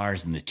 2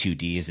 R's and the 2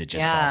 D's. It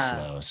just all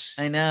flows.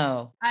 I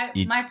know.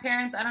 My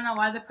parents, I don't know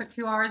why they put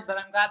 2 R's,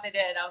 but I'm glad they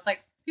did. I was like,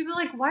 people are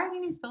like, why is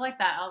your name spelled like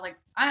that? I was like,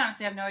 I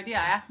honestly have no idea.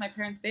 I asked my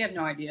parents, they have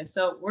no idea.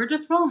 So we're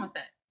just rolling with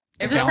it.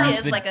 It really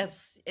is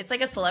it's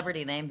like a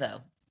celebrity name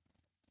though.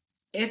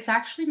 It's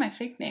actually my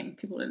fake name.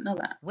 People didn't know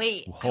that.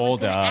 Wait,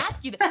 hold up. I was gonna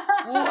ask you that.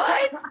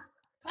 What?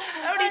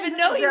 I don't even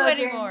know you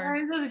anymore.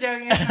 I'm just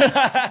joking.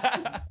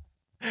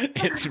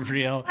 It's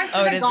real. I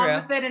should have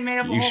gone with it and made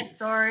up a whole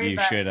story. You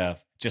should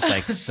have. Just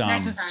like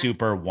some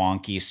super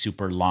wonky,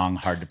 super long,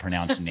 hard to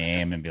pronounce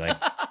name and be like,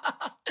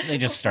 they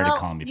just started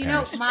calling me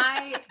Parris. You know,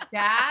 my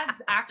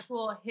dad's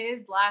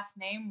his last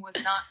name was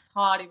not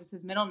Todd. It was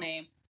his middle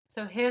name.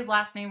 So his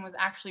last name was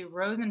actually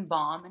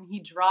Rosenbaum, and he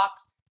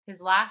dropped his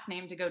last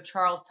name to go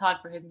Charles Todd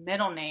for his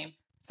middle name.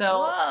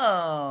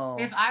 So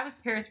if I was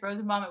Parris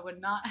Rosenbaum, it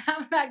would not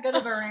have that good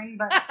of a ring.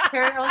 But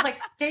I was like,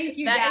 thank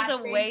you, Dad. That is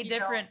a way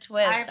different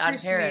twist on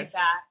Parris.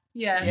 That.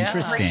 Yeah.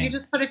 Interesting. Like, you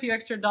just put a few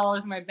extra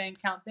dollars in my bank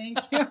account. Thank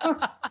you.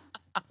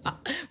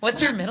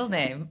 What's your middle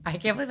name? I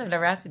can't believe I've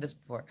never asked you this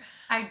before.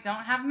 I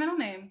don't have a middle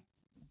name.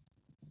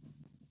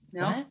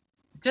 No. What?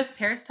 Just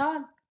Parris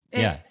Todd.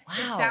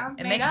 Wow.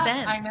 It makes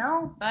sense. I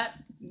know, but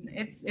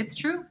it's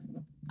true.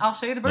 I'll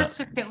show you the birth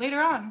certificate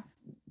later on.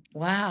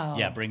 Wow.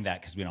 Yeah, bring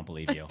that because we don't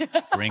believe you.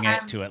 Bring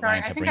it to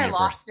Atlanta. I think I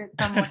lost it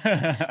somewhere.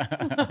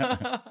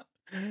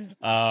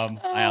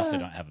 I also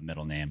don't have a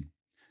middle name.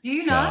 Do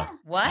you not?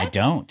 What? I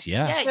don't.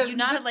 Yeah. Yeah, you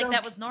nodded like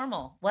that was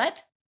normal.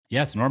 What?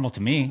 Yeah, it's normal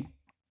to me.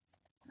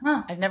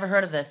 Huh. I've never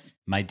heard of this.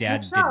 My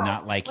dad did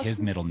not like his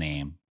middle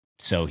name,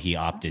 so he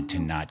opted to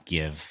not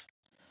give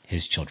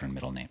his children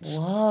middle names.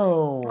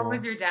 Whoa. What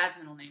was your dad's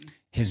middle name?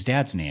 His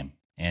dad's name.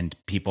 And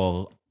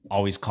people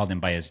always called him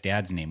by his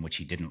dad's name, which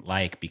he didn't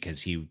like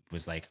because he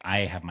was like,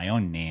 I have my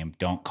own name.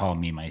 Don't call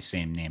me my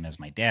same name as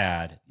my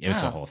dad.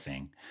 It's a whole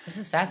thing. This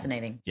is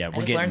fascinating. Yeah, I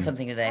just learned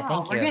something today.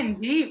 Thank you. We're getting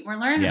deep. We're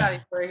learning about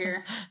each other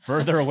here.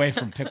 Further away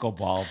from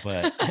pickleball,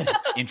 but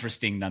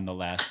interesting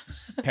nonetheless.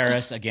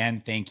 Parris,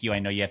 again, thank you. I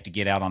know you have to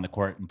get out on the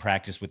court and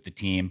practice with the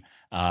team.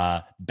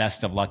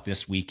 Best of luck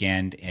this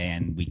weekend,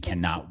 and we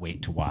cannot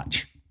wait to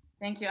watch.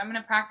 Thank you. I'm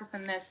going to practice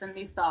in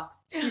these socks.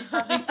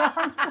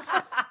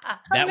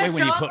 That way,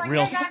 when you put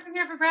real stuff, I'm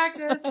here for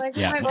practice. Like,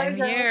 I'm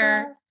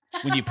here.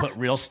 When you put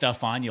real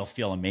stuff on, you'll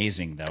feel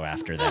amazing though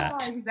after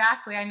that.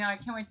 Exactly. I know. I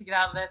can't wait to get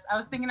out of this. I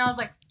was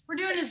like, we're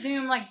doing a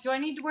Zoom. Like, do I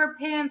need to wear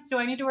pants? Do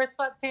I need to wear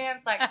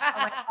sweatpants?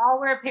 I'll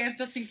wear pants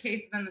just in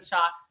case it's in the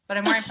shot. But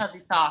I'm wearing fuzzy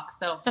socks,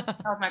 so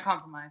that was my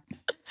compromise.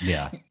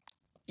 Yeah.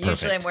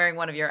 Usually, I'm wearing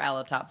one of your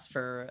aloe tops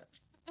for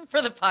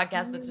the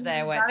podcast, but today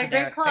I went to a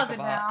great closet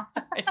now.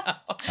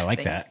 I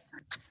like that.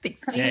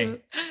 Thanks to you.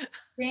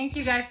 Thank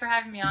you guys for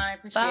having me on. I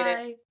appreciate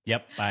it.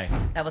 Yep. Bye.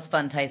 That was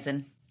fun,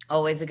 Tyson.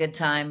 Always a good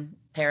time.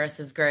 Parris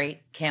is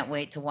great. Can't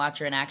wait to watch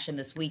her in action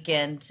this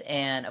weekend.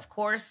 And of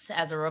course,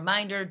 as a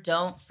reminder,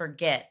 don't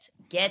forget,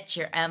 get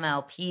your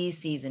MLP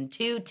Season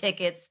 2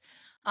 tickets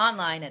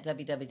online at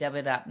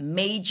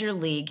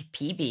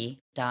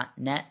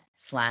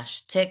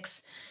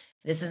www.majorleaguepb.net/ticks.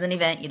 This is an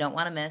event you don't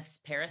want to miss.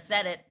 Parris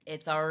said it.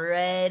 It's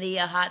already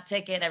a hot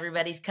ticket.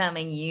 Everybody's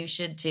coming. You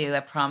should too. I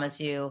promise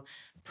you.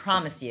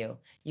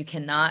 You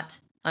cannot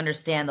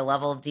understand the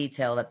level of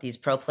detail that these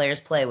pro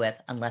players play with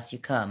unless you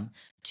come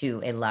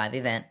to a live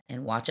event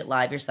and watch it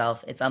live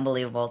yourself. It's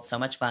unbelievable. It's so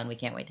much fun. We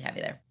can't wait to have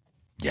you there.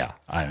 Yeah,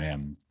 I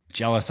am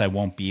jealous I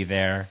won't be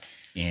there,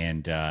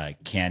 and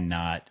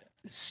cannot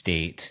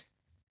state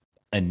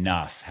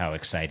enough how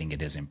exciting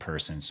it is in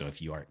person. So if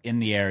you are in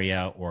the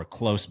area or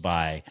close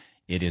by,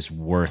 it is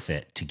worth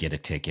it to get a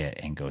ticket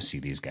and go see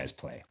these guys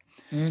play.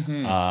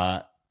 Mm-hmm.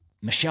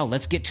 Michelle,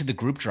 let's get to the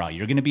group draw.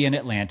 You're going to be in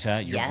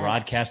Atlanta. You're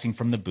broadcasting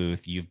from the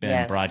booth. You've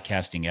been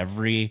broadcasting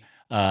every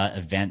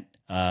event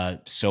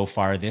so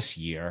far this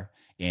year,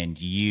 and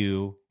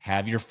you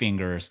have your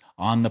fingers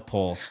on the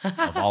pulse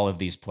of all of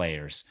these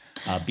players.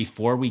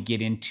 Before we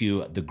get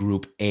into the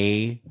Group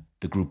A,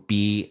 the Group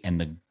B,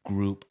 and the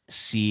Group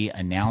C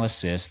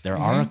analysis, there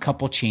are a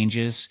couple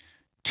changes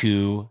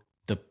to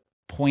the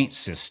point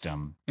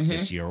system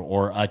this year,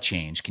 or a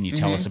change. Can you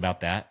tell us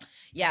about that?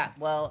 Yeah,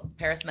 well,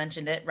 Parris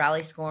mentioned it.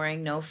 Rally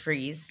scoring, no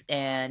freeze,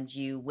 and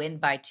you win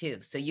by 2.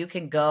 So you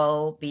can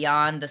go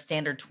beyond the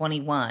standard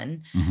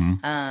 21,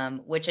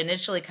 which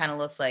initially kind of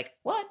looks like,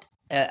 what?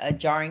 A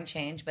jarring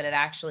change, but it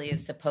actually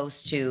is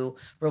supposed to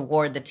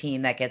reward the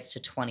team that gets to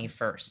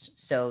 21st.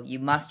 So you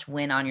must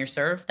win on your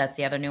serve. That's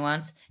the other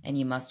nuance. And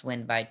you must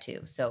win by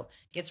 2. So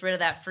gets rid of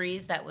that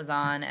freeze that was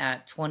on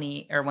at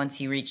 20, or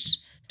once you reached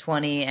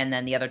 20, and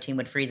then the other team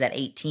would freeze at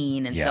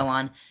 18 and so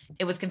on.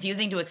 It was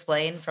confusing to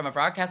explain from a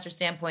broadcaster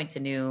standpoint to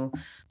new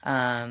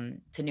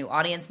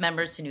audience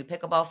members, to new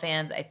pickleball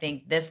fans. I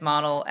think this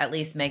model at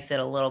least makes it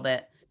a little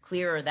bit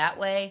clearer that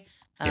way.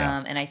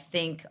 And I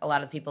think a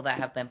lot of people that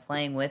have been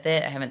playing with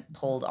it, I haven't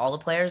polled all the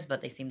players, but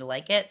they seem to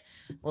like it.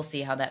 We'll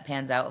see how that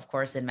pans out, of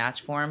course, in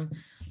match form.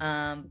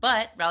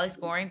 But rally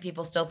scoring,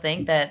 people still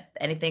think that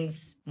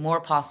anything's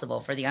more possible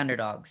for the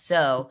underdog.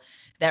 So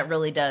that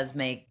really does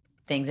make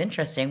things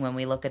interesting when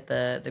we look at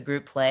the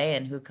group play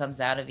and who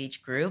comes out of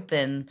each group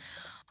and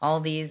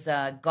all these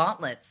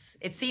gauntlets.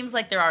 It seems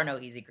like there are no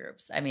easy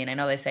groups. I mean, I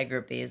know they say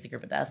Group B is the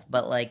group of death,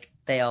 but like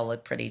they all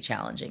look pretty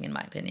challenging in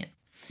my opinion.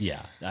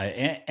 Yeah,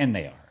 and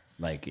they are.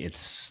 Like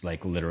it's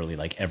like literally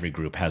like every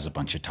group has a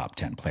bunch of top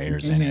 10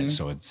 players in it.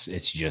 So it's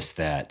just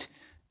that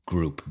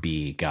Group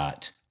B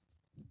got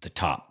the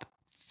top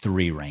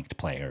 3 ranked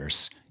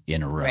players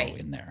in a row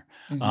in there.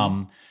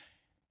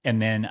 And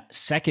then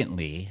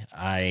secondly,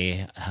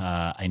 I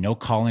know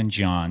Colin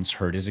Johns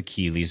hurt his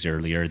Achilles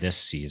earlier this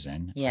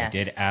season. Yes. I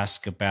did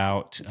ask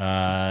about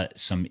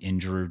some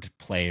injured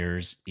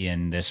players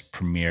in this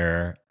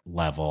premier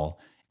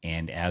level.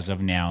 And as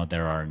of now,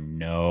 there are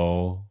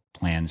no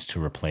plans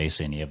to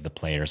replace any of the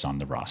players on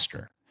the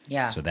roster.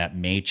 Yeah. So that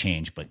may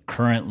change, but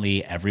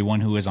currently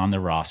everyone who is on the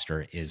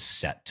roster is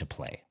set to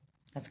play.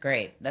 That's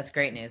great. That's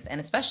great news. And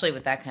especially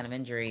with that kind of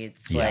injury,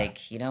 it's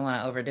like you don't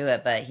want to overdo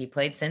it. But he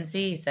played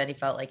Cincy. He said he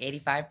felt like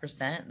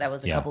 85%. That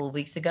was a couple of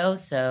weeks ago.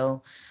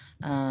 So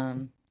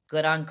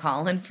good on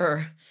Colin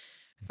for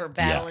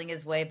battling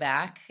his way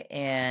back.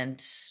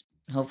 And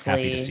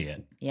hopefully. Happy to see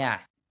it. Yeah.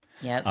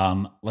 Yep.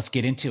 Let's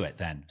get into it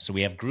then. So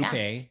we have Group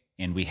A,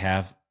 and we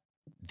have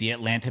the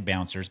Atlanta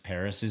Bouncers,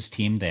 Parris's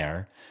team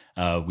there.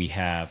 We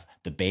have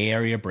the Bay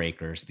Area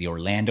Breakers, the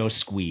Orlando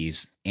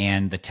Squeeze,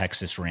 and the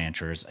Texas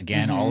Ranchers.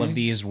 Again, all of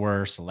these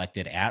were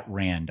selected at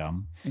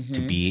random to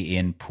be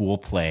in pool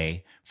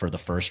play for the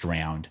first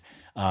round.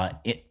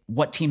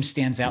 What team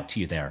stands out to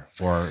you there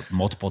for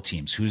multiple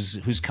teams?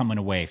 Who's coming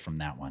away from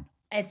that one?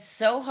 It's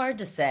so hard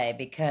to say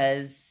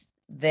because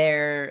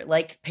they're,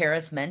 like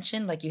Parris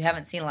mentioned, like you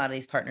haven't seen a lot of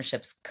these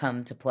partnerships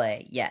come to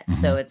play yet.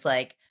 So it's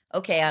like,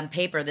 okay, on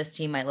paper, this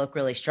team might look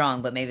really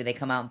strong, but maybe they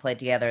come out and play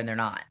together and they're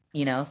not,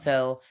 you know?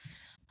 So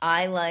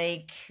I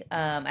like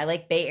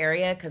Bay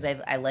Area because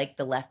I like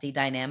the lefty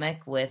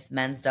dynamic with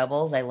men's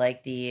doubles. I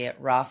like the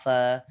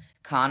Rafa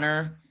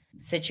Connor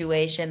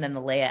situation, then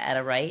the Leia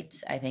Etta Wright.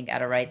 I think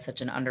Etta Wright's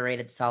such an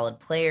underrated, solid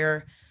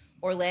player.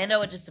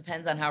 Orlando, it just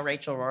depends on how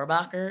Rachel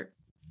Rohrbacher,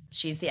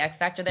 she's the X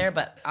factor there.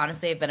 But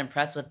honestly, I've been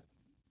impressed with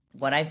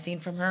what I've seen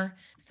from her.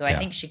 So I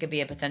think she could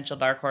be a potential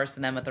dark horse.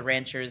 And then with the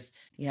Ranchers,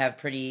 you have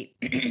pretty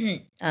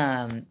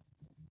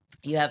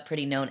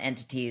pretty known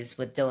entities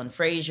with Dylan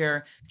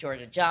Frazier,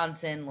 Georgia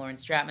Johnson, Lauren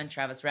Stratman,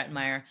 Travis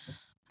Rettenmeyer.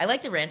 I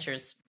like the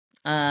Ranchers.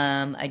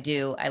 I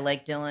do. I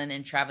like Dylan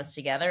and Travis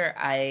together.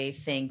 I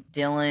think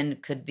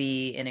Dylan could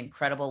be an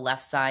incredible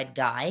left side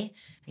guy.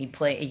 He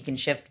can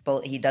shift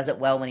both. He does it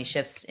well when he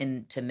shifts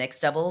into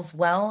mixed doubles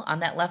well on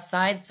that left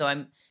side. So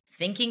I'm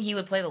thinking he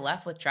would play the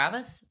left with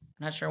Travis.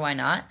 Not sure why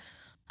not.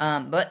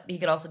 But he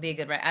could also be a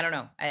good right. I don't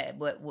know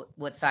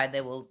what side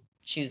they will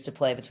choose to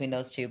play between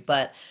those two.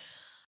 But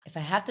if I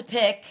have to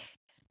pick,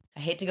 I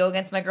hate to go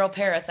against my girl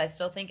Parris.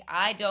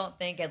 I don't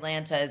think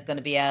Atlanta is going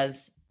to be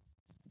as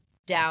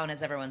down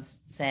as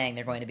everyone's saying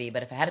they're going to be.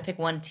 But if I had to pick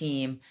one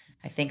team,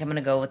 I think I'm going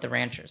to go with the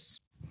Ranchers.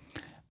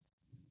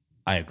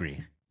 I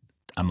agree.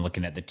 I'm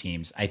looking at the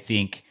teams. I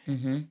think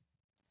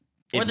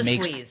or the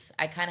Squeeze.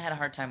 I kind of had a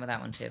hard time with that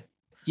one too.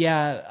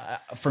 Yeah,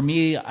 for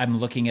me, I'm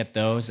looking at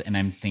those and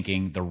I'm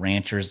thinking the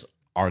Ranchers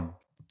are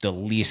the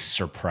least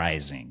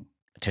surprising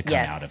to come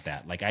out of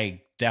that. Like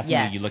I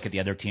definitely, you look at the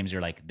other teams,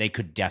 you're like, they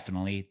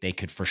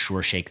could for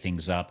sure shake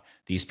things up.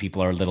 These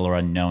people are a little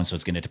unknown, so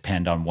it's going to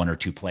depend on one or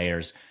two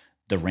players.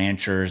 The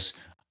Ranchers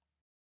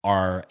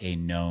are a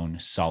known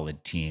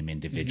solid team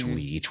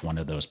individually, each one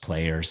of those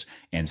players.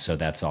 And so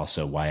that's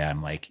also why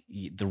I'm like,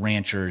 the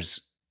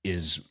Ranchers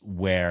is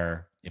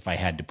where, if I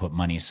had to put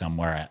money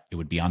somewhere, it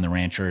would be on the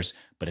Ranchers,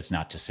 but it's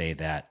not to say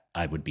that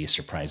I would be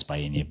surprised by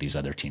any of these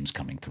other teams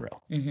coming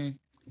through.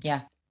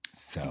 Yeah.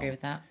 So I agree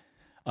with that.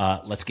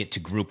 Let's get to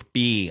Group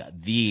B,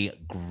 the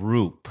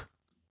group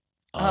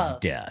of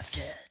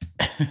death.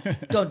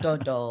 Dun, dun,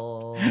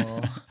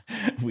 dun.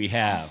 We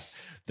have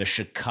the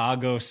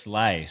Chicago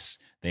Slice.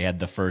 They had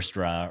the first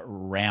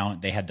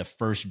round. They had the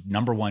first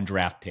number one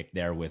draft pick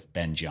there with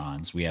Ben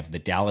Johns. We have the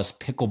Dallas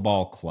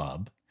Pickleball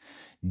Club,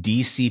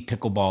 DC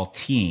Pickleball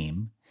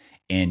Team,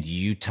 and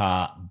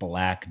Utah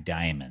Black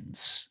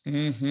Diamonds.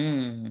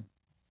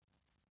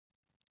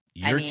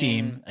 Your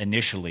team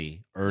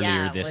initially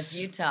earlier this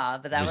was Utah,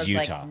 but that was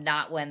Utah. Like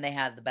not when they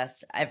had the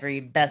best every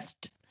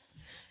best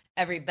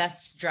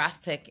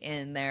draft pick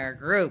in their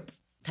group.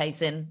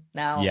 Tyson.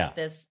 Now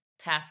this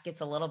task gets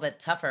a little bit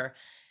tougher.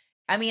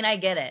 I mean, I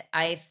get it.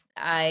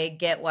 I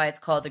get why it's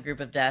called the group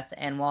of death,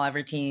 and while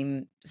every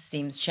team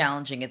seems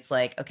challenging, it's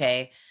like,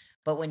 okay,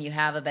 but when you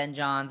have a Ben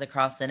Johns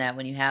across the net,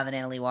 when you have an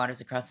Annalie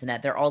Waters across the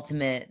net,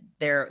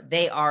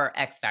 they are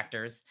X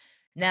factors.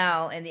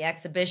 Now, in the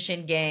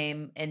exhibition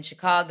game in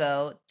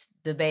Chicago,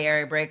 the Bay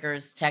Area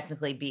Breakers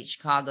technically beat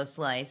Chicago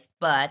Slice,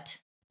 but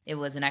it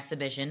was an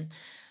exhibition.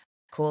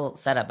 Cool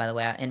setup, by the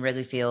way, in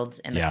Wrigley Field,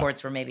 and the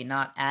courts were maybe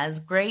not as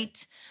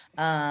great.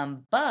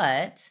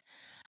 But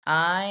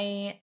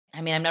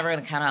I mean, I'm never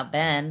going to count out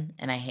Ben,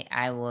 and I hate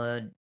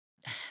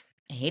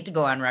to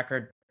go on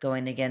record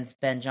going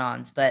against Ben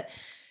Johns, but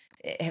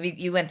have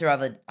you went through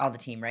all the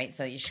team, right?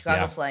 So you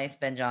Chicago Slice,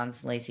 Ben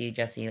Johns, Lacey,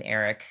 Jesse,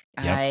 Eric.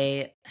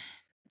 Yep.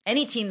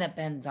 Any team that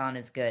Ben's on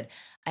is good.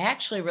 I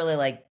actually really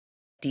like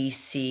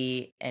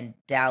DC and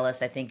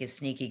Dallas. I think is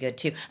sneaky good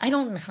too. I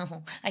don't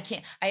know.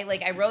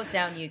 I wrote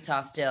down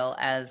Utah still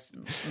as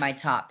my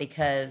top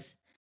because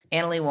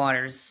Annalie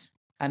Waters,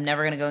 I'm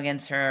never going to go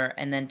against her.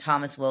 And then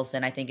Thomas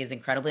Wilson, I think, is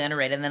incredibly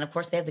underrated. And then, of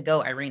course, they have to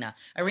go Irina.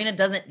 Irina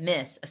doesn't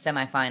miss a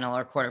semifinal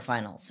or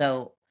quarterfinal.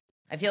 So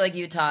I feel like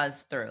Utah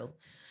is through.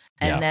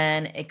 And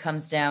then it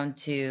comes down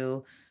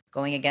to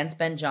going against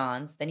Ben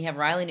Johns. Then you have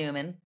Riley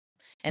Newman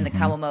and the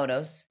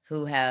Kawamotos,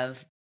 who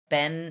have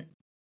been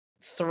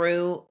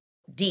through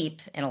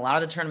deep in a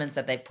lot of the tournaments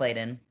that they've played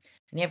in.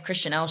 And you have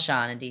Christian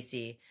Elshon in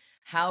DC.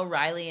 How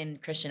Riley and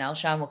Christian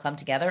Elshon will come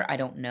together, I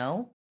don't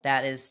know.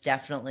 That is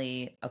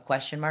definitely a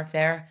question mark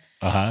there.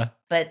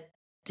 But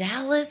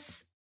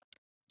Dallas,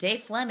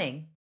 Dave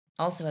Fleming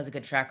also has a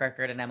good track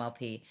record in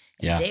MLP.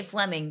 And Dave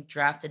Fleming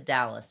drafted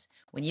Dallas.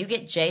 When you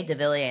get Jay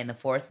DeVilliers in the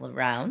fourth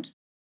round,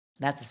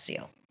 that's a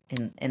steal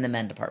in the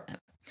men department.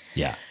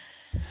 Yeah.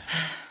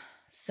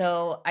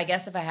 So I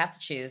guess if I have to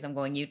choose, I'm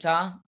going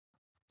Utah.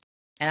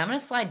 And I'm going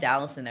to slide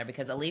Dallas in there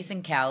because Elise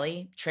and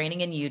Callie,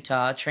 training in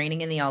Utah,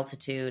 training in the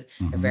altitude,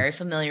 they're very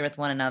familiar with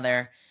one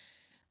another.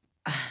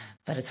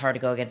 But it's hard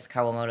to go against the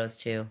Kawamotos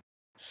too.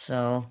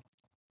 So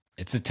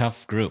it's a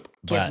tough group.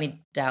 Give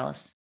me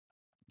Dallas.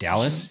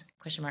 Dallas?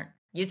 Question mark.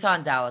 Utah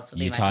and Dallas would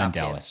be my top Utah and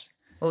Dallas. Two.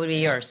 What would be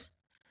yours?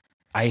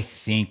 I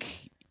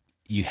think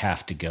you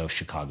have to go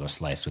Chicago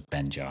Slice with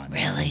Ben Johns.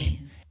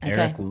 Really?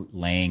 Eric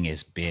Lang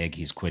is big.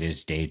 He's quit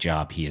his day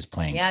job. He is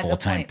playing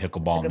full-time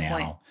pickleball now.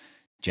 Point.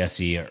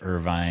 Jesse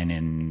Irvin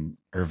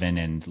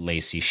and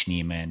Lacey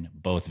Schneeman,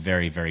 both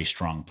very, very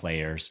strong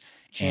players.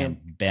 True.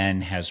 And Ben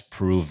has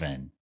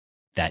proven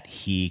that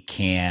he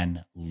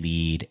can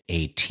lead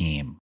a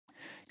team.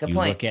 Good you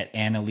point. look at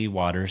Anna Lee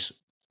Waters,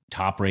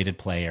 top-rated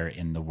player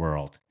in the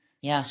world.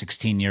 Yeah.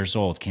 16 years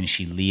old. Can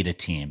she lead a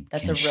team?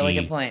 That's a really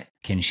good point.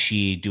 Can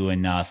she do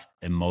enough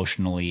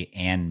emotionally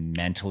and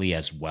mentally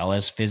as well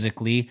as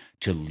physically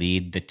to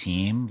lead the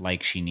team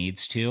like she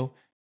needs to?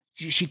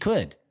 She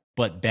could,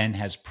 but Ben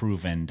has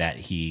proven that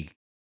he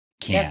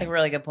can. That's a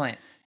really good point.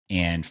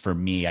 And for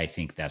me, I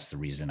think that's the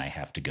reason I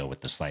have to go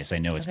with the slice. I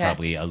know it's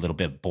probably a little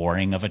bit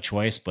boring of a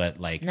choice, but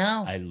like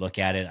I look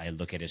at it, I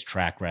look at his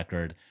track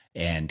record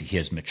and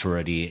his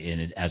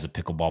maturity as a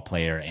pickleball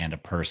player and a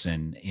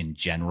person in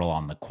general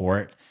on the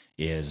court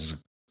is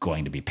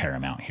going to be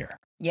paramount here.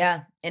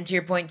 Yeah. And to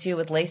your point too,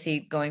 with Lacey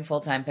going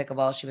full-time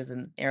pickleball, she was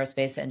an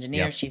aerospace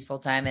engineer. Yep. She's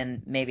full-time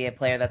and maybe a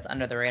player that's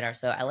under the radar.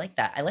 So I like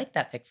that. I like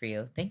that pick for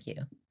you. Thank you.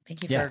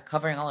 Thank you for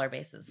covering all our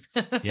bases.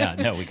 Yeah,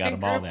 no, we got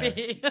them all there.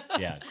 B.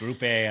 Yeah,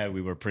 Group A,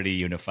 we were pretty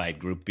unified.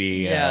 Group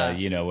B,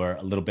 we're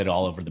a little bit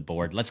all over the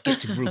board. Let's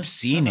get to Group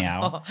C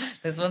now.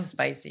 This one's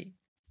spicy.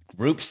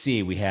 Group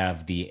C, we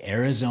have the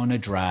Arizona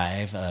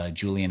Drive,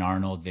 Julian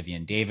Arnold,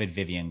 Vivian David,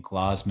 Vivian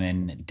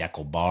Glausman,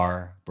 Deckel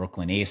Barr,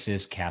 Brooklyn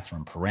Aces,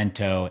 Catherine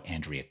Parento,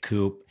 Andrea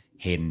Koop,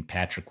 Hayden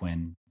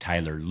Patriquin,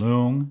 Tyler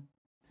Leung,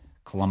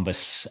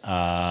 Columbus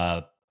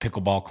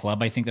Pickleball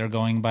Club, I think they're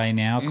going by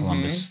now. Mm-hmm.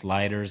 Columbus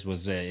Sliders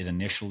was it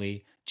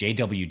initially.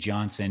 J.W.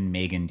 Johnson,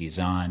 Megan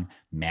Dizon,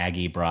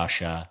 Maggie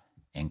Brasha,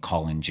 and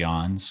Colin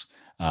Johns.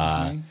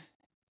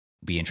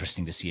 Be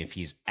interesting to see if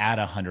he's at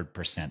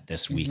 100%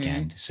 this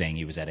weekend, saying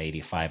he was at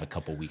 85 a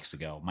couple weeks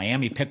ago.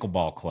 Miami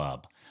Pickleball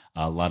Club.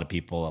 A lot of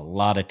people, a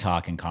lot of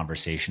talk and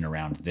conversation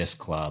around this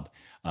club.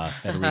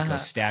 Federico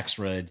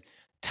Staxrud,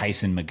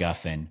 Tyson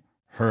McGuffin,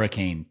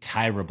 Hurricane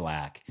Tyra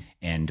Black,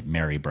 and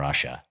Mary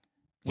Brasha.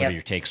 What are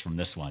your takes from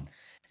this one?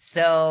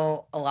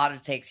 So a lot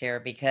of takes here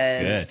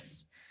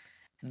because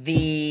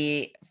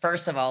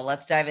first of all,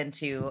 let's dive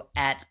into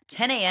at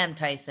 10 a.m.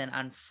 Tyson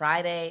on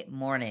Friday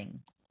morning.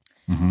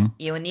 Mm-hmm.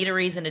 You would need a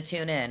reason to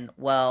tune in.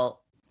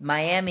 Well,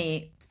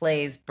 Miami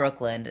plays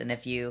Brooklyn, and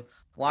if you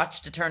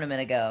watched a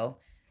tournament ago,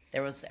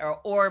 there was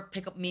or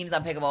memes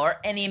on pickleball or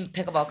any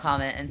pickleball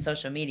comment and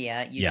social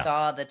media, you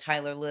saw the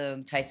Tyler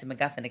Leung Tyson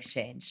McGuffin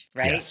exchange,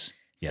 right? Yes.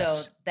 So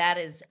that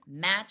is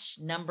match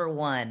number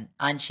 1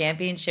 on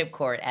championship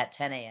court at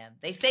 10 a.m.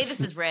 They say this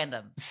is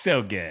random.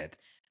 So good.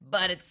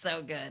 But it's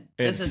so good.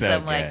 This is so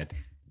some good. Like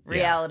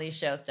reality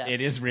show stuff.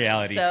 It is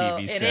reality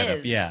TV setup.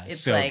 Is. Yeah, it's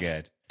so like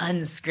good.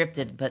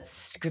 Unscripted, but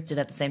scripted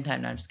at the same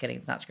time. No, I'm just kidding.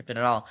 It's not scripted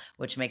at all,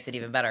 which makes it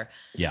even better.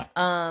 Yeah.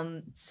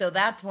 So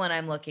that's one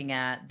I'm looking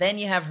at. Then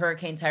you have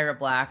Hurricane Tyra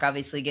Black,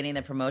 obviously getting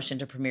the promotion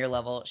to premier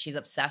level. She's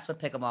obsessed with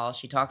pickleball.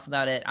 She talks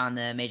about it on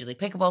the Major League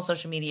Pickleball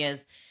social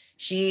medias.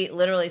 She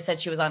literally said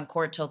she was on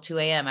court till 2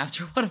 a.m.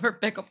 after one of her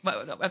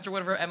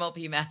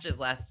MLP matches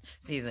last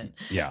season.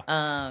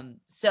 Yeah.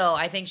 So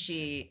I think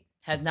she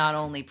has not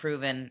only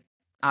proven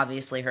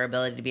obviously her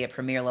ability to be at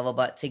premier level,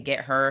 but to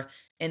get her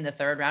in the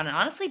 3rd round, and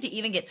honestly to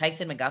even get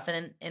Tyson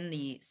McGuffin in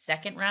the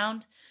 2nd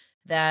round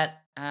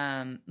that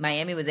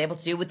Miami was able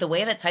to do with the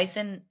way that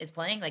Tyson is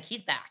playing. Like,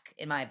 he's back,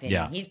 in my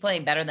opinion. He's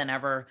playing better than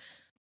ever.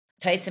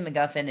 Tyson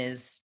McGuffin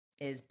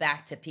is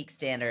back to peak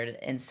standard,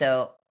 and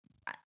so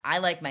I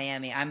like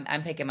Miami.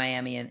 I'm picking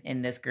Miami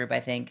in this group,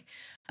 I think.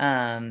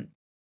 I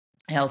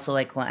also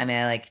like,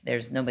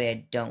 there's nobody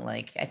I don't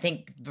like. I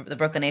think the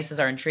Brooklyn Aces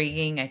are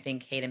intriguing. I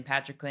think Hayden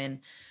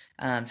Patriquin,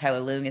 Tyler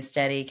Leung is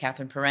steady.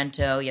 Catherine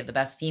Parento, you have the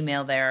best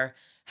female there.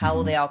 How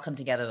will they all come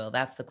together, though?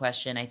 That's the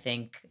question, I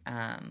think,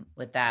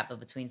 with that.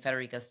 But between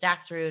Federico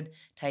Staxrud,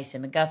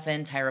 Tyson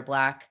McGuffin, Tyra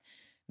Black,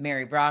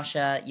 Mary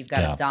Brasha, you've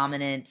got a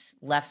dominant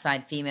left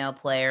side female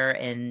player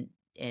in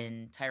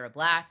Tyra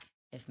Black.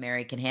 If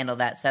Mary can handle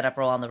that setup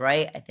role on the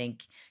right, I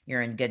think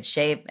you're in good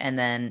shape. And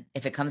then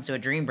if it comes to a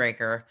dream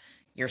breaker,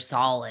 you're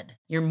solid.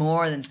 You're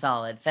more than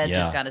solid. Fed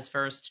just got his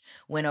first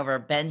win over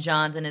Ben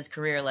Johns in his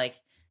career. Like,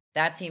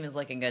 that team is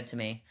looking good to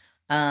me.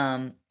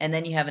 And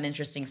then you have an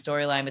interesting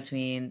storyline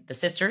between the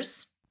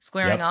sisters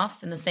squaring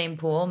off in the same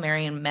pool,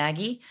 Mary and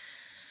Maggie.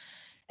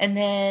 And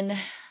then,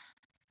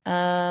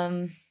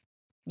 the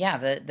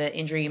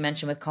injury you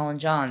mentioned with Colin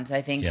Johns,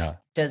 I think,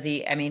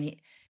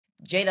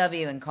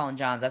 JW and Colin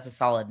Johns, that's a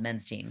solid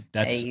men's team.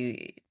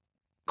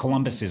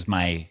 Columbus is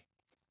my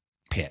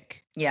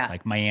pick. Yeah.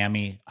 Like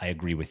Miami, I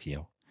agree with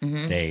you.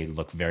 Mm-hmm. They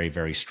look very,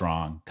 very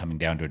strong. Coming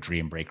down to a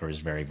dream breaker is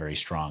very, very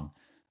strong.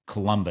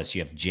 Columbus,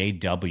 you have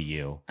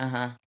JW,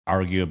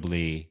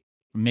 arguably,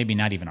 maybe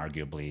not even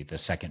arguably, the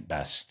 2nd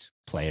best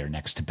player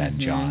next to Ben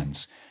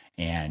Johns.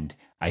 And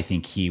I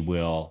think he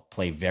will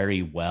play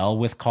very well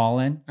with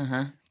Colin.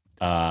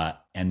 And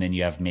then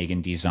you have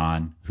Megan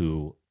Dizon,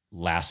 who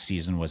last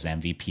season was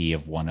MVP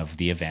of one of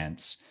the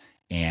events,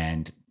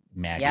 and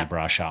Maggie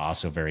Brasha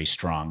also very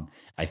strong.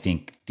 I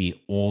think the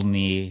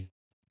only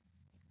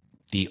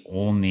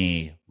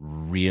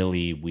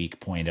really weak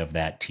point of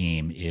that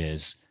team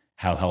is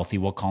how healthy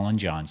will Colin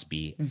Johns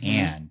be,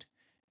 and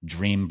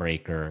Dream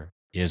Breaker,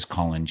 is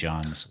Colin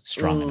Johns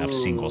strong enough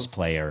singles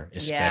player,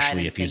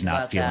 especially if he's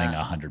not feeling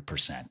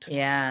 100%.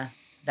 Yeah,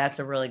 that's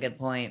a really good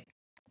point.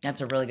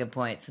 So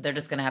they're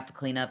just going to have to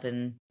clean up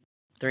in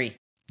 3.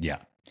 Yeah.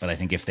 But I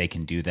think if they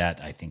can do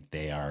that, I think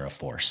they are a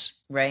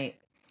force. Right.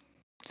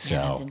 So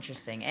yeah, that's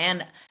interesting.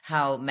 And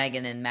how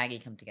Megan and Maggie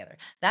come together.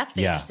 That's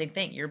the interesting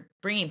thing. You're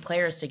bringing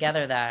players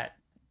together that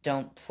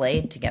don't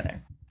play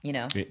together,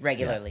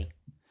 regularly.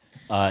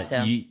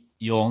 So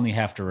you'll only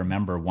have to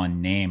remember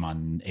one name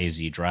on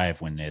AZ Drive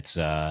when it's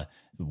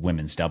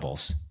women's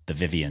doubles. The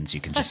Vivians.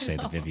 You can just say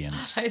the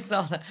Vivians. I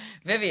saw that.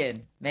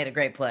 Vivian made a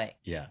great play.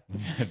 Yeah.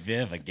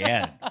 Viv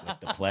again with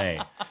the play.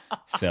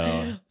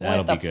 So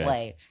that'll be good.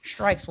 Play.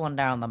 Strikes one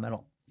down the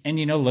middle. And,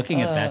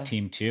 looking at that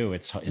team too,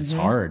 it's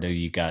hard.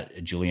 You got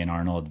Julian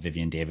Arnold,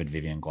 Vivian David,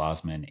 Vivian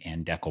Glossman,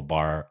 and Deckel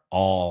Bar,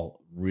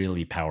 all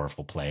really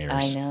powerful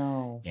players. I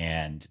know.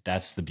 And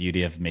that's the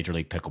beauty of Major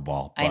League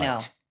Pickleball. But I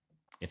know.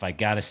 If I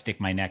got to stick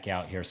my neck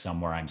out here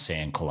somewhere, I'm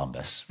saying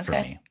Columbus for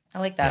me. I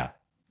like that.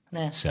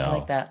 Yeah. So, I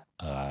like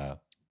that.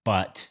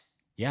 But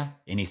yeah,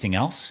 anything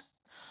else?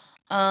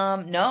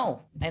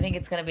 No, I think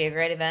it's going to be a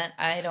great event.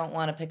 I don't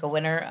want to pick a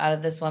winner out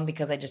of this one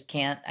because I just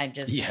can't.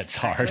 It's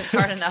hard. It's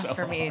hard enough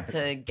for me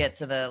to get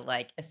to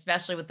the,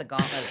 especially with the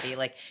gauntlet fee.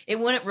 It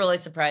wouldn't really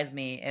surprise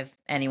me if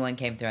anyone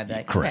came through. I'd be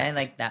like, correct.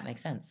 Okay, that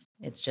makes sense.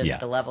 It's just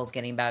the level's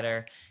getting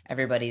better.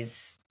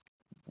 Everybody's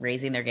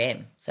raising their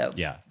game. So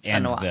it's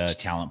fun to watch. The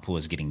talent pool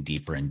is getting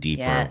deeper and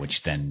deeper,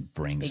 which then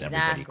brings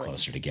everybody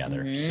closer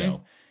together. Mm-hmm.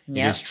 So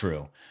it is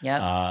true.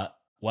 Yeah.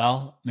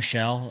 Well,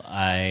 Michelle,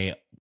 I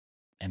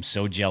am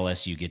so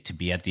jealous you get to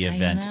be at the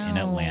event in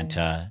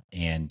Atlanta,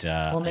 and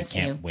I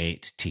can't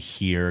wait to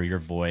hear your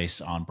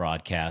voice on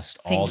broadcast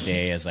all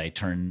day as I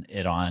turn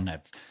it on.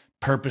 I've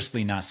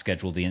purposely not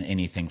scheduled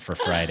anything for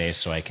Friday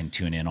so I can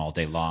tune in all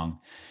day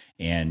long.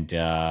 And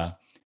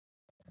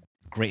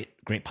great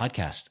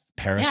podcast.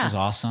 Parris was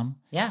awesome.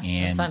 Yeah,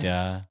 and it was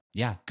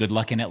fun. Good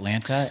luck in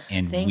Atlanta,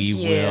 and we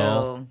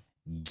will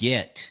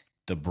get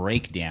the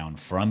breakdown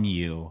from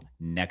you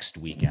next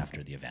week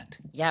after the event.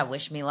 Yeah,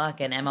 wish me luck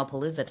in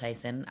MLPalooza,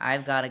 Tyson.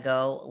 I've got to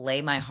go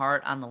lay my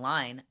heart on the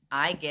line.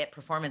 I get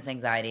performance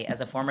anxiety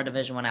as a former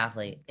Division I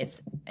athlete.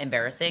 It's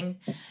embarrassing.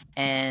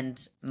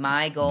 And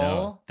my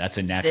goal that's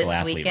a natural this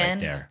athlete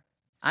weekend, right there.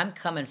 I'm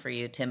coming for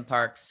you, Tim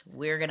Parks.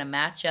 We're going to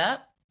match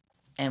up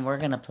and we're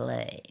going to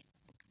play.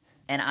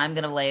 And I'm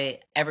going to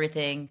lay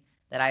everything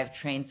that I've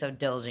trained so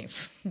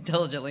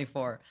diligently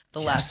for the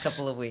last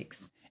couple of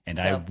weeks. And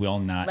I will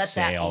not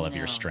say all of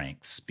your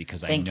strengths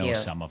because I know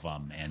some of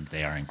them and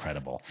they are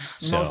incredible.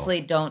 So, mostly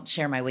don't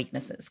share my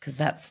weaknesses because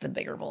that's the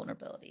bigger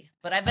vulnerability.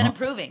 But I've been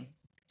improving.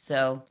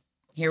 So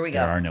here we go.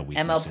 There are no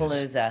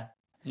weaknesses. MLPalooza.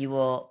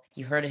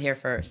 You heard it here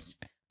first.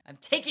 I'm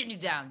taking you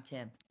down,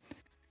 Tim.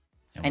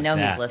 I know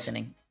he's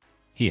listening.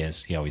 He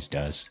is. He always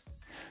does.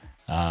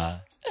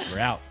 We're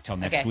out. Till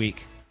next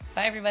week.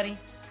 Bye, everybody.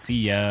 See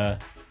ya.